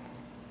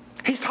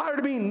 He's tired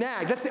of being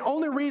nagged. That's the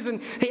only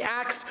reason he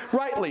acts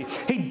rightly.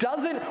 He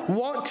doesn't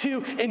want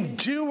to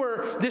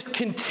endure this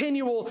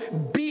continual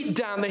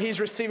beatdown that he's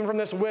receiving from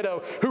this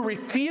widow who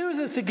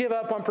refuses to give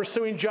up on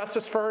pursuing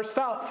justice for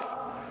herself.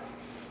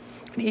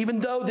 And even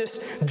though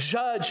this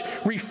judge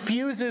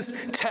refuses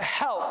to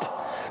help,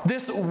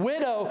 this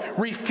widow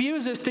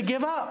refuses to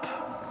give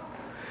up.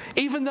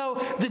 Even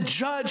though the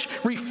judge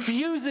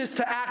refuses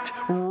to act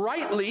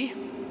rightly,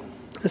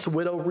 this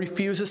widow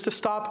refuses to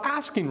stop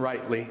asking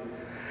rightly.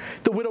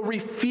 The widow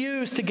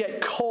refused to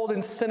get cold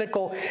and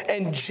cynical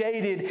and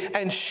jaded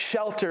and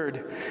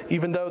sheltered,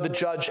 even though the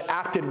judge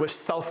acted with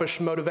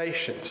selfish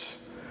motivations.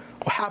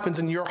 What happens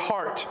in your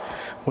heart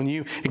when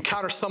you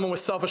encounter someone with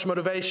selfish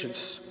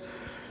motivations?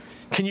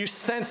 Can you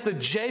sense the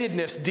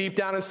jadedness deep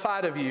down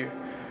inside of you?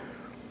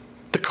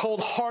 The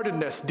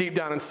cold-heartedness deep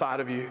down inside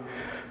of you?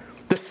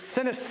 The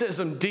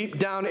cynicism deep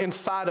down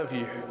inside of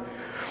you?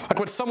 Like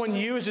when someone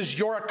uses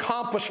your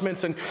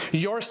accomplishments and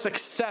your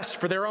success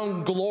for their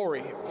own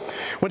glory.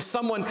 When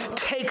someone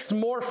takes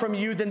more from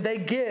you than they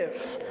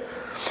give.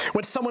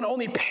 When someone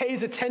only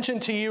pays attention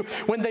to you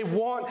when they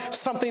want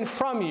something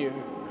from you.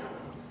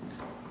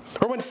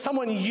 Or when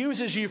someone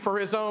uses you for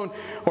his own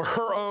or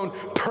her own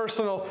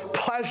personal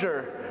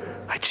pleasure.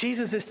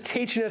 Jesus is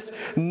teaching us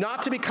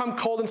not to become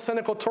cold and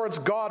cynical towards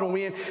God when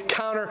we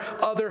encounter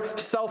other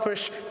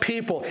selfish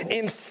people.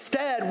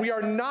 Instead, we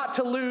are not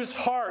to lose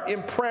heart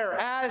in prayer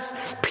as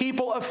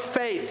people of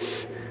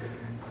faith.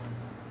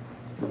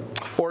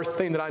 Fourth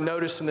thing that I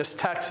notice in this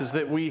text is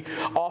that we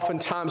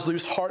oftentimes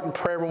lose heart in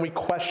prayer when we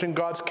question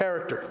God's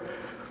character.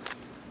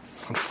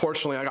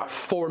 Unfortunately, I got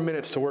 4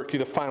 minutes to work through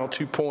the final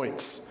 2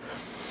 points.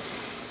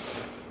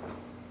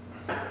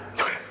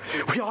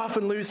 We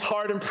often lose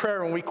heart in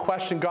prayer when we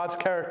question God's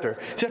character.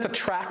 So you have to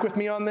track with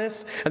me on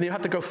this, and then you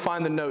have to go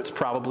find the notes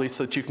probably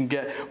so that you can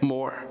get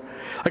more.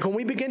 Like when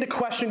we begin to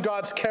question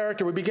God's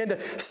character, we begin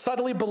to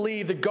subtly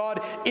believe that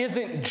God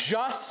isn't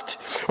just,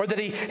 or that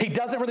He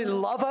doesn't really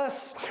love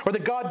us, or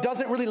that God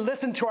doesn't really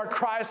listen to our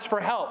cries for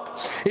help.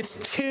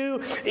 It's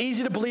too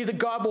easy to believe that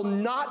God will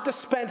not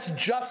dispense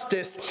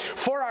justice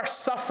for our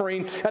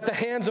suffering at the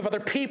hands of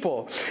other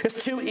people.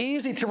 It's too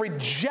easy to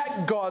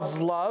reject God's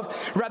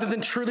love rather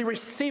than truly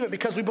receive it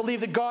because we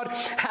believe that God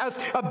has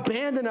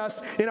abandoned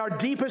us in our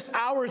deepest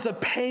hours of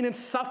pain and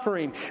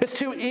suffering. It's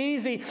too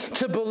easy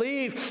to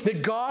believe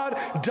that God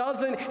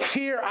doesn't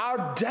hear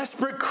our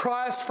desperate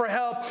cries for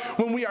help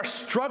when we are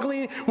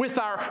struggling with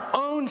our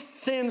own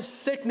sin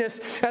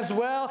sickness as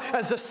well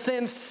as the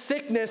sin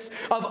sickness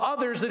of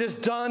others that is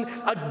done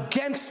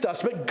against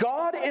us. But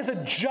God is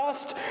a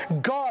just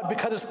God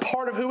because it's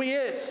part of who He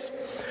is.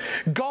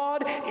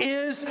 God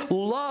is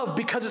love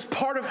because it's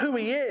part of who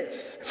He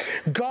is.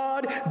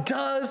 God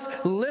does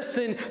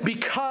listen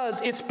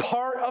because it's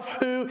part of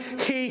who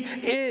He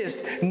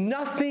is.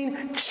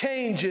 Nothing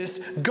changes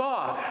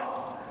God.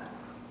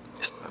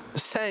 It's the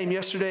same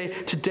yesterday,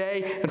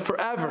 today, and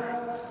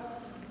forever.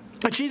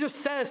 But Jesus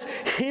says,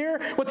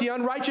 hear what the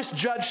unrighteous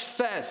judge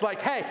says.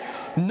 Like, hey,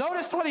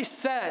 notice what he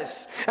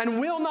says. And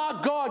will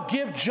not God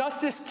give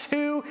justice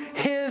to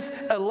His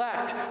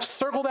elect?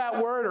 Circle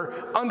that word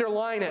or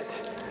underline it.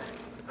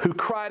 Who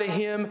cry to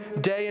Him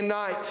day and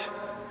night.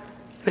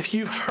 If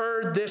you've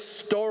heard this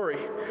story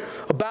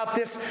about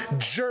this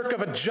jerk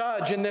of a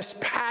judge in this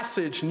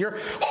passage and your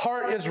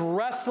heart is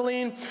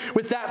wrestling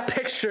with that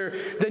picture,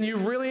 then you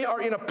really are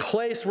in a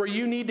place where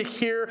you need to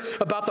hear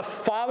about the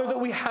Father that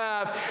we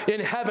have in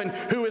heaven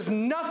who is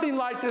nothing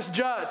like this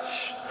judge.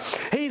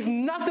 He's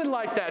nothing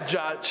like that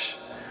judge.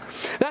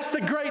 That's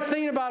the great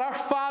thing about our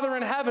Father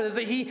in heaven is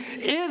that He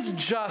is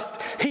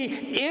just,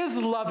 He is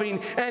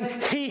loving, and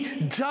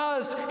He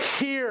does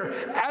hear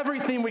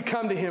everything we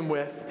come to Him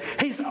with.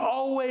 He's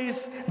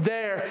always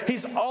there.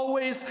 He's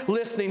always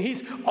listening.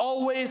 He's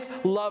always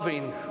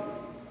loving.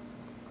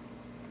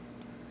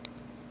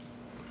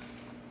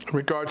 In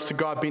regards to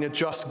God being a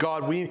just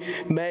God, we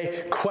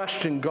may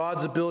question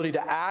God's ability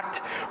to act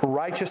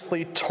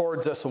righteously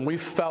towards us when we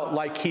felt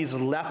like He's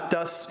left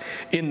us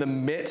in the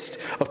midst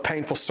of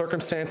painful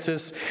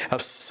circumstances,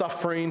 of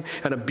suffering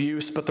and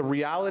abuse. But the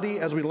reality,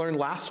 as we learned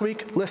last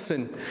week,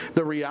 listen,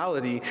 the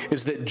reality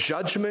is that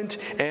judgment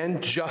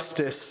and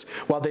justice,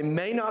 while they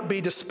may not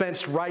be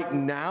dispensed right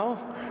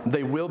now,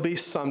 they will be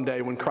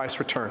someday when Christ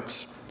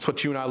returns. That's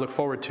what you and I look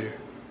forward to.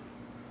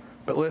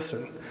 But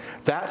listen,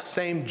 that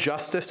same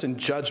justice and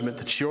judgment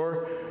that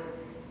you're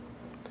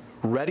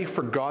ready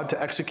for God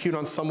to execute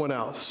on someone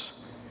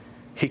else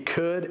he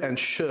could and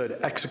should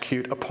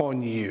execute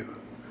upon you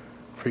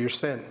for your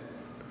sin.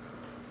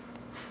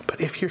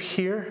 But if you're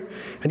here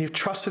and you've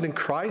trusted in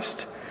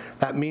Christ,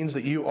 that means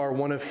that you are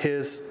one of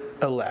his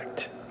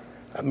elect.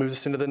 That moves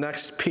us into the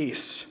next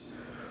piece.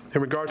 In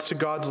regards to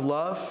God's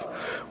love,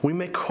 we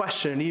may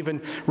question and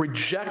even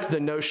reject the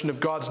notion of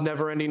God's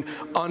never-ending,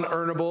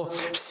 unearnable,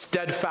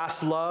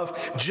 steadfast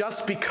love.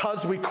 Just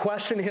because we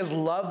question his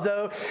love,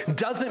 though,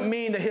 doesn't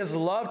mean that his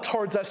love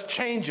towards us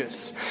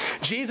changes.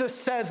 Jesus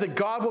says that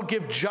God will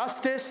give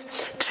justice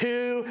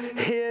to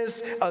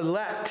his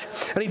elect.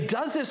 And he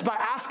does this by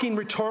asking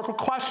rhetorical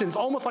questions,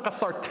 almost like a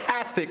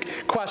sarcastic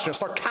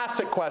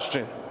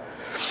question.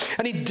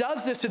 And he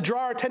does this to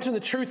draw our attention to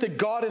the truth that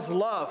God is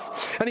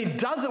love. And he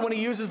does it when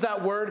he uses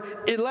that word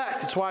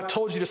elect. It's why I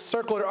told you to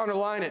circle it or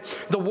underline it.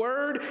 The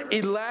word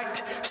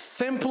elect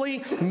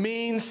simply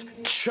means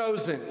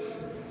chosen.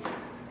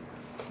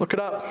 Look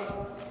it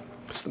up.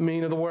 It's the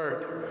meaning of the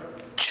word.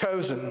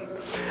 Chosen.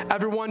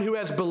 Everyone who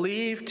has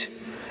believed,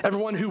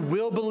 everyone who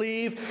will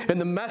believe in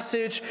the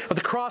message of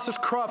the cross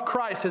of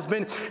Christ has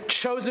been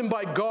chosen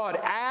by God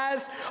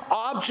as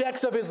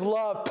objects of his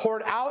love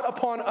poured out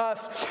upon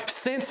us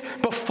since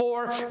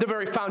before the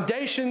very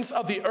foundations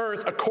of the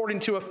earth,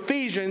 according to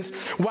Ephesians,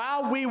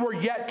 while we were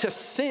yet to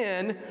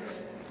sin.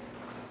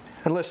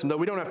 And listen, though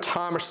we don't have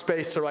time or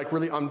space to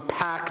really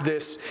unpack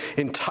this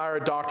entire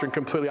doctrine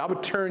completely, I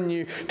would turn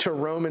you to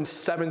Romans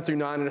 7 through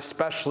 9 and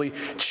especially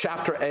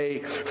chapter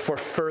 8 for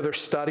further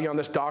study on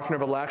this doctrine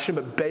of election.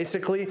 But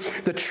basically,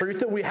 the truth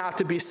that we have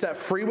to be set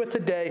free with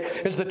today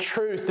is the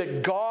truth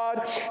that God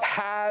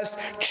has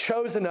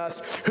chosen us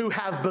who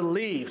have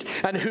believed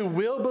and who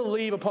will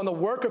believe upon the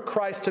work of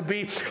Christ to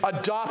be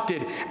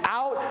adopted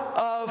out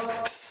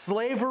of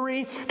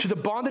slavery to the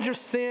bondage of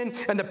sin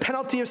and the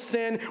penalty of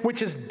sin,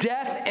 which is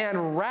death and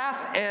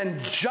wrath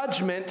and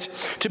judgment,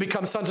 to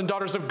become sons and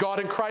daughters of God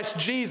in Christ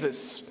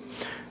Jesus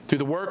through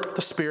the work of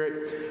the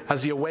Spirit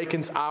as he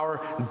awakens our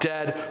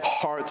dead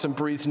hearts and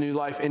breathes new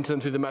life into them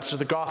through the message of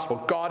the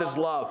gospel. God is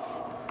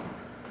love.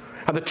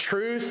 And the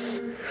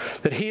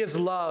truth that he is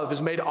love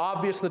is made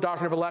obvious in the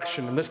doctrine of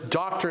election. And this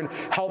doctrine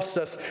helps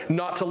us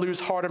not to lose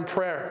heart in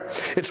prayer.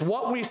 It's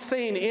what we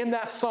sing in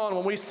that song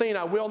when we sing,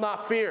 I will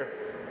not fear.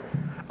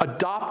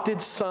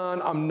 Adopted son,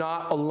 I'm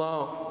not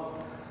alone.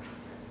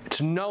 It's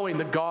knowing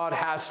that God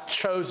has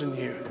chosen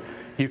you.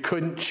 You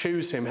couldn't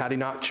choose him had he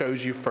not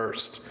chose you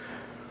first.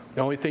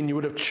 The only thing you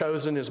would have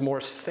chosen is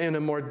more sin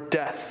and more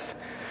death.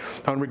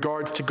 Now, in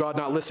regards to God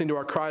not listening to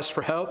our cries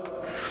for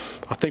help,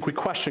 I think we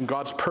question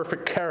God's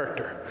perfect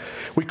character.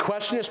 We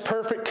question his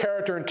perfect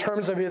character in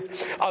terms of his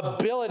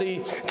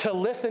ability to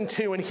listen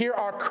to and hear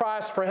our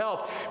cries for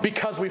help,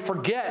 because we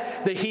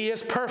forget that he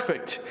is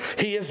perfect.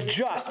 He is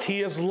just.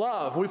 He is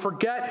love. We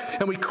forget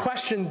and we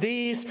question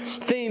these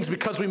things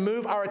because we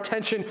move our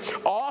attention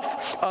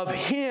off of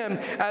him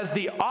as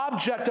the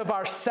object of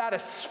our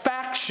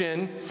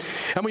satisfaction,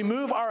 and we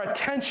move our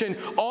attention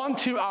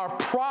onto our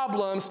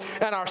problems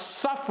and our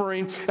suffering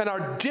and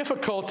our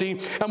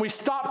difficulty, and we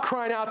stop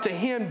crying out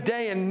to him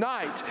day and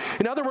night.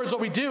 In other words,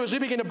 what we do is we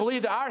begin to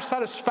believe that our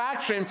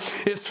satisfaction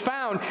is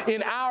found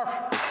in our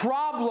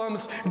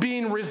problems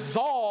being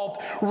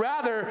resolved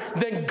rather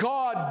than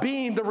God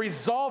being the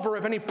resolver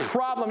of any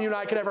problem you and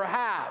I could ever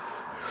have.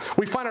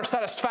 We find our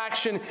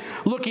satisfaction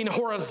looking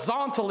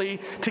horizontally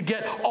to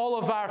get all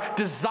of our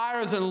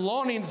desires and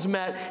longings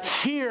met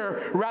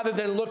here rather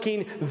than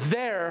looking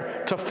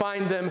there to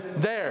find them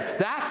there.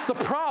 That's the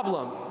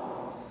problem.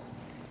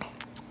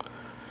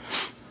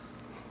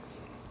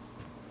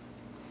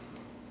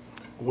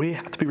 We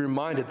have to be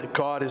reminded that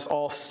God is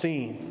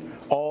all-seeing,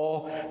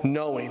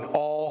 all-knowing,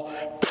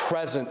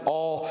 all-present,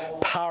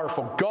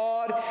 all-powerful.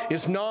 God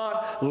is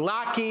not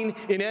lacking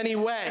in any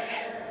way.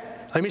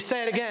 Let me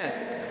say it again.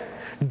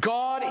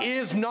 God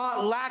is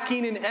not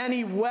lacking in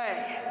any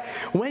way.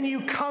 When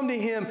you come to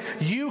him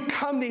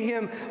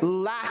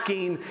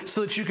lacking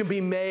so that you can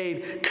be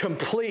made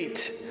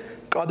complete.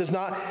 God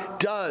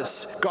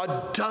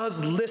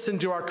does listen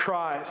to our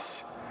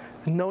cries.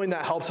 And knowing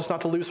that helps us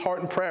not to lose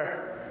heart in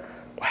prayer.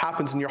 What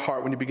happens in your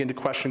heart when you begin to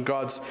question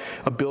God's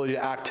ability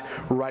to act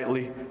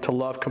rightly, to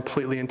love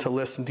completely, and to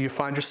listen? Do you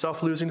find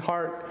yourself losing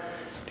heart?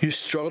 Do you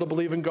struggle to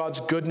believe in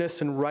God's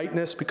goodness and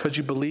rightness because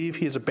you believe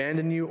he has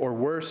abandoned you, or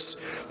worse,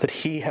 that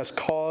he has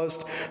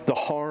caused the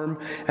harm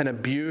and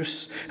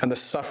abuse and the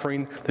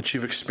suffering that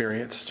you've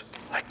experienced?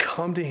 I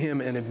come to him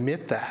and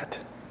admit that.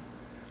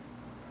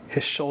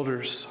 His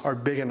shoulders are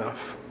big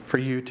enough for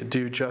you to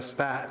do just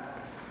that.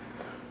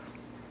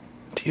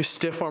 Do you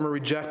stiff-arm or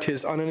reject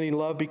his unending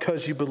love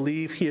because you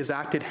believe he has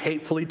acted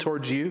hatefully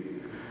towards you?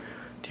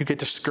 Do you get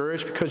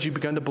discouraged because you've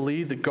begun to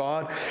believe that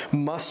God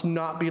must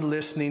not be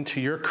listening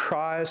to your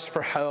cries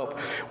for help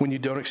when you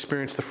don't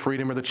experience the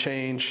freedom or the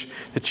change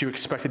that you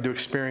expected to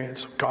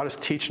experience? What God is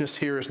teaching us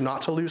here is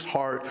not to lose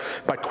heart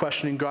by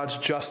questioning God's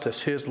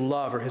justice, his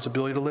love, or his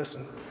ability to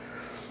listen.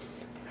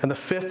 And the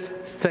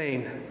fifth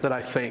thing that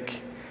I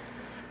think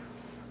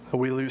that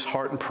we lose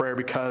heart in prayer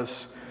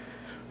because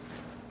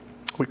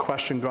we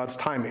question God's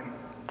timing.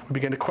 We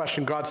begin to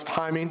question God's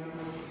timing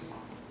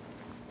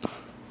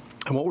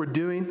And what we're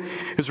doing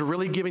is we're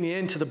really giving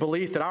in to the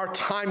belief that our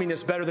timing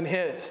is better than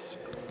His.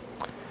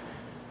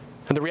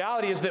 And the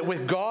reality is that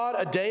with God,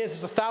 a day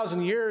is as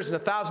 1,000 years, and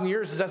 1,000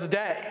 years is as a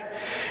day.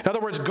 In other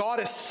words, God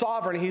is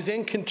sovereign. He's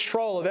in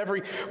control of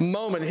every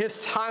moment.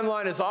 His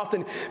timeline is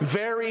often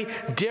very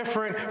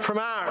different from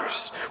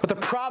ours. But the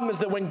problem is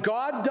that when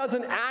God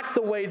doesn't act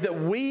the way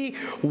that we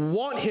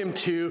want Him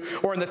to,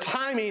 or in the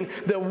timing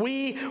that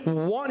we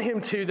want Him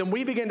to, then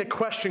we begin to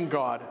question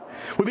God.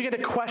 We begin to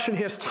question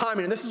His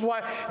timing. And this is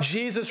why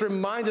Jesus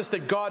reminds us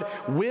that God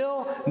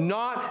will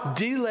not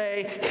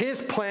delay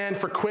His plan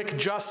for quick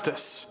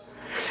justice.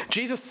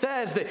 Jesus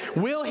says that,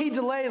 will He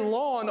delay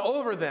long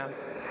over them?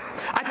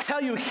 I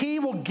tell you, He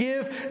will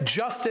give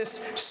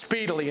justice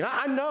speedily. And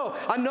I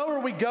know where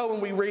we go when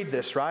we read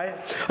this, right?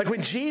 Like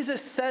when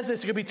Jesus says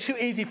this, it could be too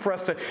easy for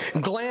us to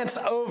glance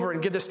over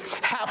and give this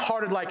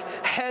half-hearted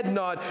head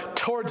nod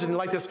towards it, and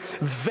like this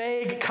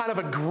vague kind of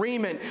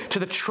agreement to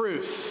the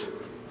truth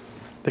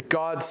that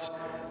God's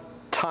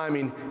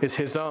timing is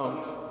His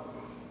own.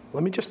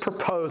 Let me just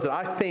propose that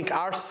I think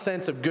our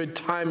sense of good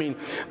timing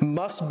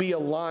must be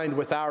aligned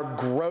with our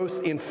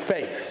growth in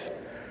faith.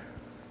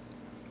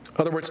 In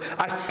other words,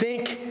 I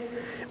think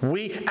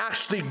we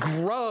actually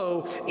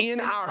grow in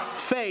our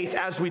faith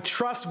as we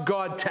trust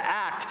God to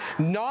act,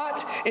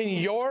 not in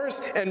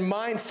yours and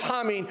mine's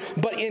timing,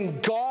 but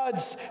in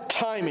God's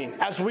timing.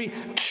 As we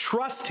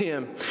trust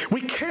Him,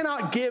 we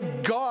cannot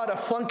give God a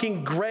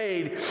flunking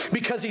grade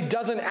because He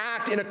doesn't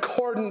act in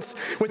accordance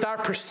with our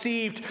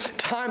perceived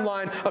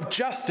timeline of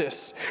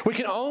justice. We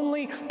can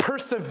only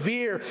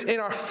persevere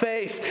in our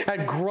faith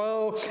and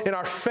grow in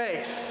our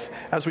faith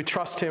as we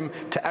trust Him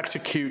to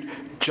execute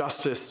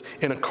justice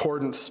in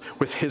accordance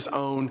with His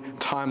own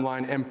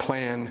timeline and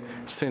plan,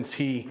 since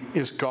He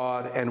is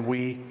God and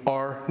we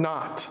are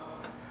not.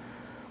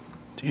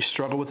 Do you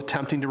struggle with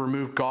attempting to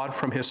remove God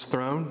from His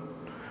throne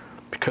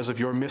because of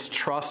your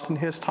mistrust in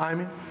His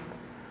timing?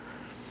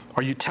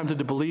 Are you tempted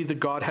to believe that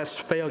God has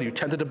failed you?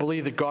 Tempted to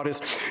believe that God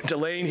is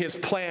delaying His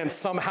plan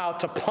somehow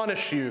to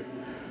punish you?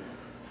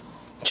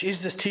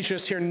 Jesus is teaching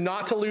us here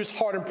not to lose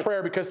heart in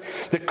prayer, because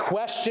the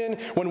question,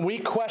 when we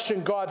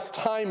question God's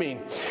timing,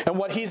 and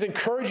what He's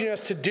encouraging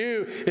us to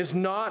do is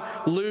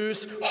not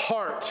lose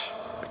heart,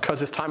 because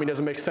His timing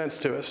doesn't make sense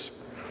to us.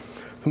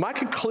 My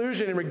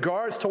conclusion in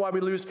regards to why we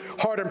lose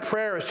heart in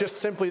prayer is just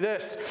simply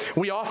this.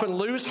 We often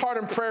lose heart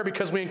in prayer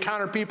because we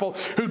encounter people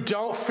who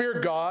don't fear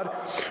God,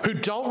 who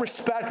don't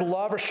respect,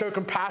 love, or show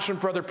compassion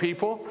for other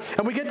people,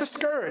 and we get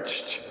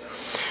discouraged.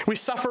 We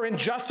suffer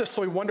injustice,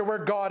 so we wonder where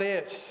God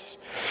is.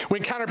 We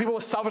encounter people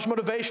with selfish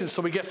motivations,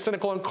 so we get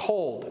cynical and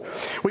cold.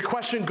 We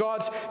question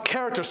God's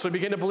character, so we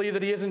begin to believe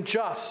that He isn't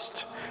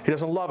just. He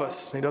doesn't love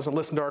us. He doesn't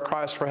listen to our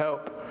cries for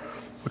help.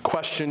 We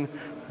question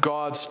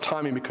God's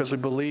timing because we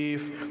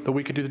believe that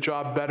we could do the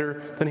job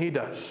better than He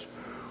does.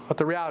 But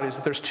the reality is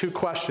that there's two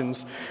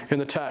questions in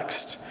the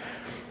text.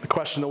 The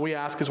question that we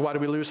ask is, why do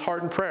we lose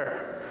heart in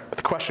prayer? But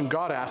the question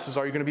God asks is,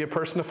 are you going to be a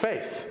person of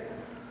faith?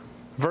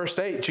 Verse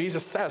 8,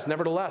 Jesus says,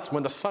 nevertheless,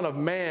 when the Son of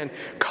Man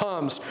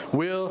comes,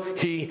 will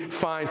He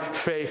find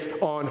faith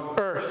on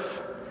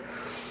earth?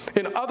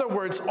 In other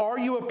words, are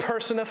you a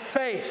person of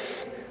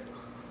faith?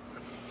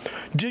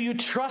 Do you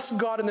trust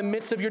God in the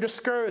midst of your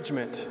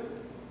discouragement?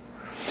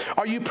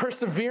 Are you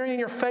persevering in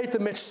your faith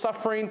amidst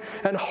suffering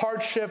and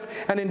hardship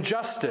and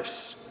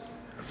injustice?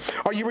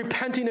 Are you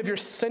repenting of your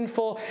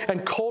sinful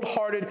and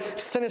cold-hearted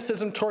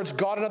cynicism towards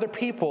God and other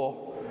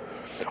people?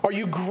 Are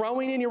you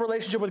growing in your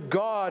relationship with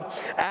God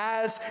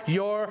as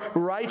your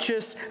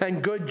righteous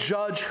and good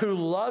judge who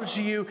loves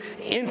you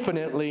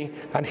infinitely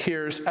and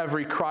hears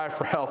every cry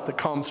for help that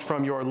comes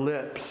from your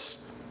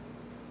lips?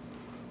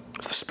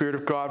 Is the Spirit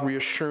of God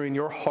reassuring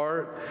your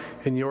heart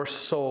and your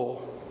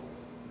soul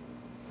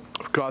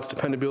of God's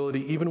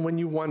dependability, even when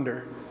you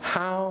wonder,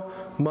 how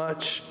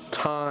much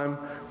time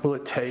will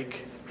it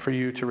take for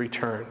you to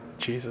return,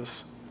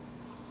 Jesus?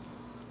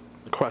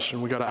 The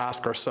question we got to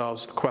ask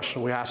ourselves, the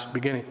question we asked at the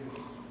beginning.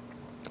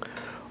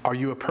 Are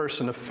you a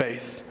person of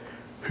faith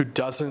who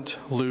doesn't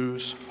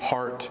lose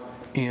heart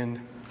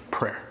in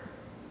prayer?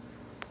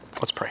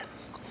 Let's pray.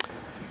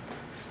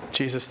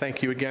 Jesus,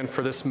 thank you again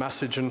for this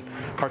message and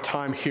our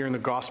time here in the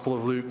Gospel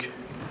of Luke,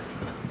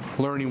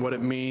 learning what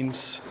it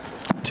means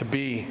to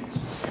be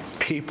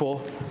people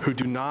who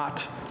do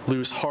not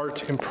lose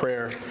heart in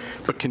prayer,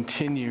 but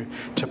continue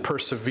to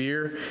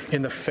persevere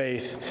in the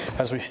faith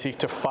as we seek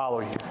to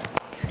follow you.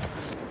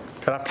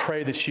 God, I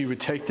pray that you would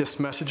take this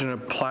message and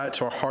apply it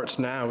to our hearts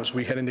now as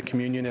we head into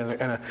communion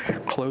and a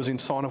closing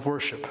song of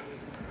worship.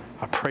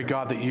 I pray,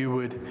 God, that you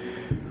would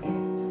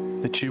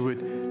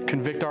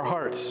convict our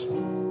hearts,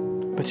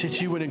 but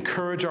that you would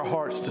encourage our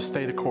hearts to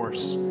stay the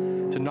course,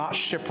 to not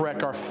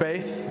shipwreck our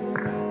faith,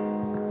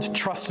 to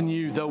trust in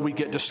you though we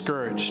get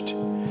discouraged,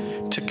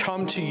 to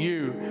come to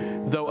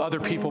you though other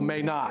people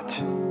may not,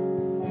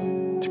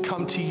 to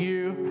come to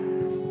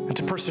you and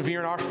to persevere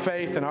in our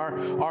faith and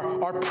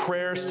our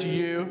prayers to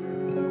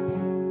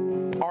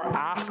you, our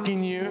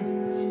asking you,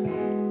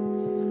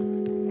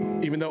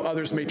 even though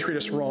others may treat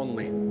us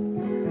wrongly.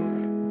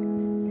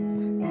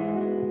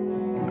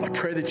 I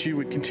pray that you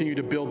would continue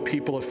to build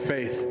people of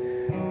faith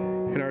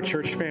in our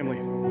church family.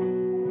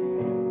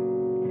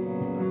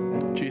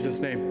 In Jesus'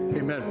 name,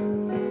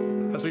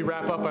 amen. As we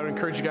wrap up, I would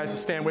encourage you guys to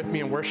stand with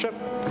me in worship.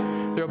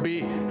 There will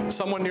be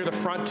someone near the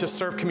front to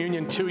serve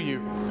communion to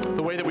you.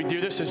 The way that we do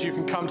this is you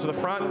can come to the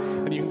front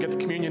and you can get the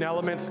communion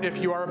elements if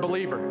you are a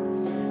believer.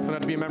 You don't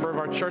have to be a member of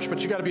our church,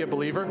 but you got to be a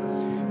believer.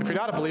 If you're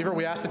not a believer,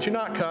 we ask that you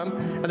not come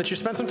and that you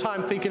spend some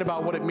time thinking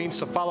about what it means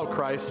to follow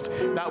Christ.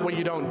 That way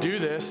you don't do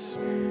this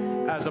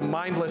as a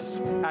mindless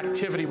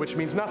activity, which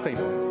means nothing.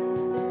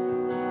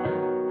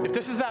 If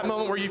this is that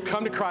moment where you've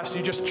come to Christ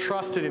and you just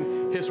trusted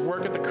in his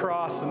work at the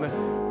cross and the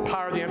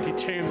power of the empty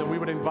tomb, then we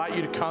would invite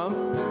you to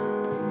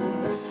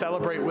come,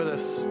 celebrate with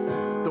us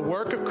the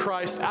work of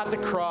Christ at the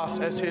cross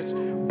as his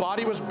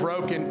body was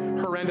broken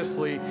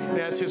horrendously and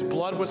as his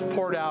blood was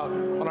poured out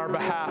on our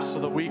behalf so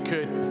that we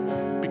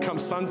could become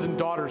sons and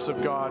daughters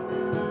of God.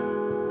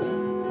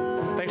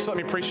 Thanks for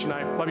letting me preach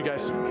tonight. Love you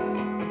guys.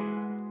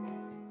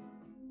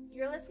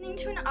 You're listening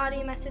to an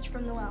audio message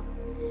from The Well,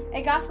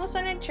 a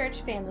gospel-centered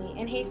church family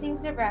in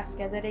Hastings,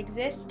 Nebraska that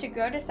exists to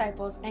grow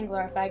disciples and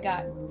glorify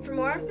God. For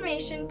more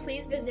information,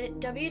 please visit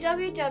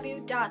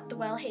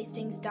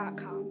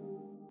www.thewellhastings.com.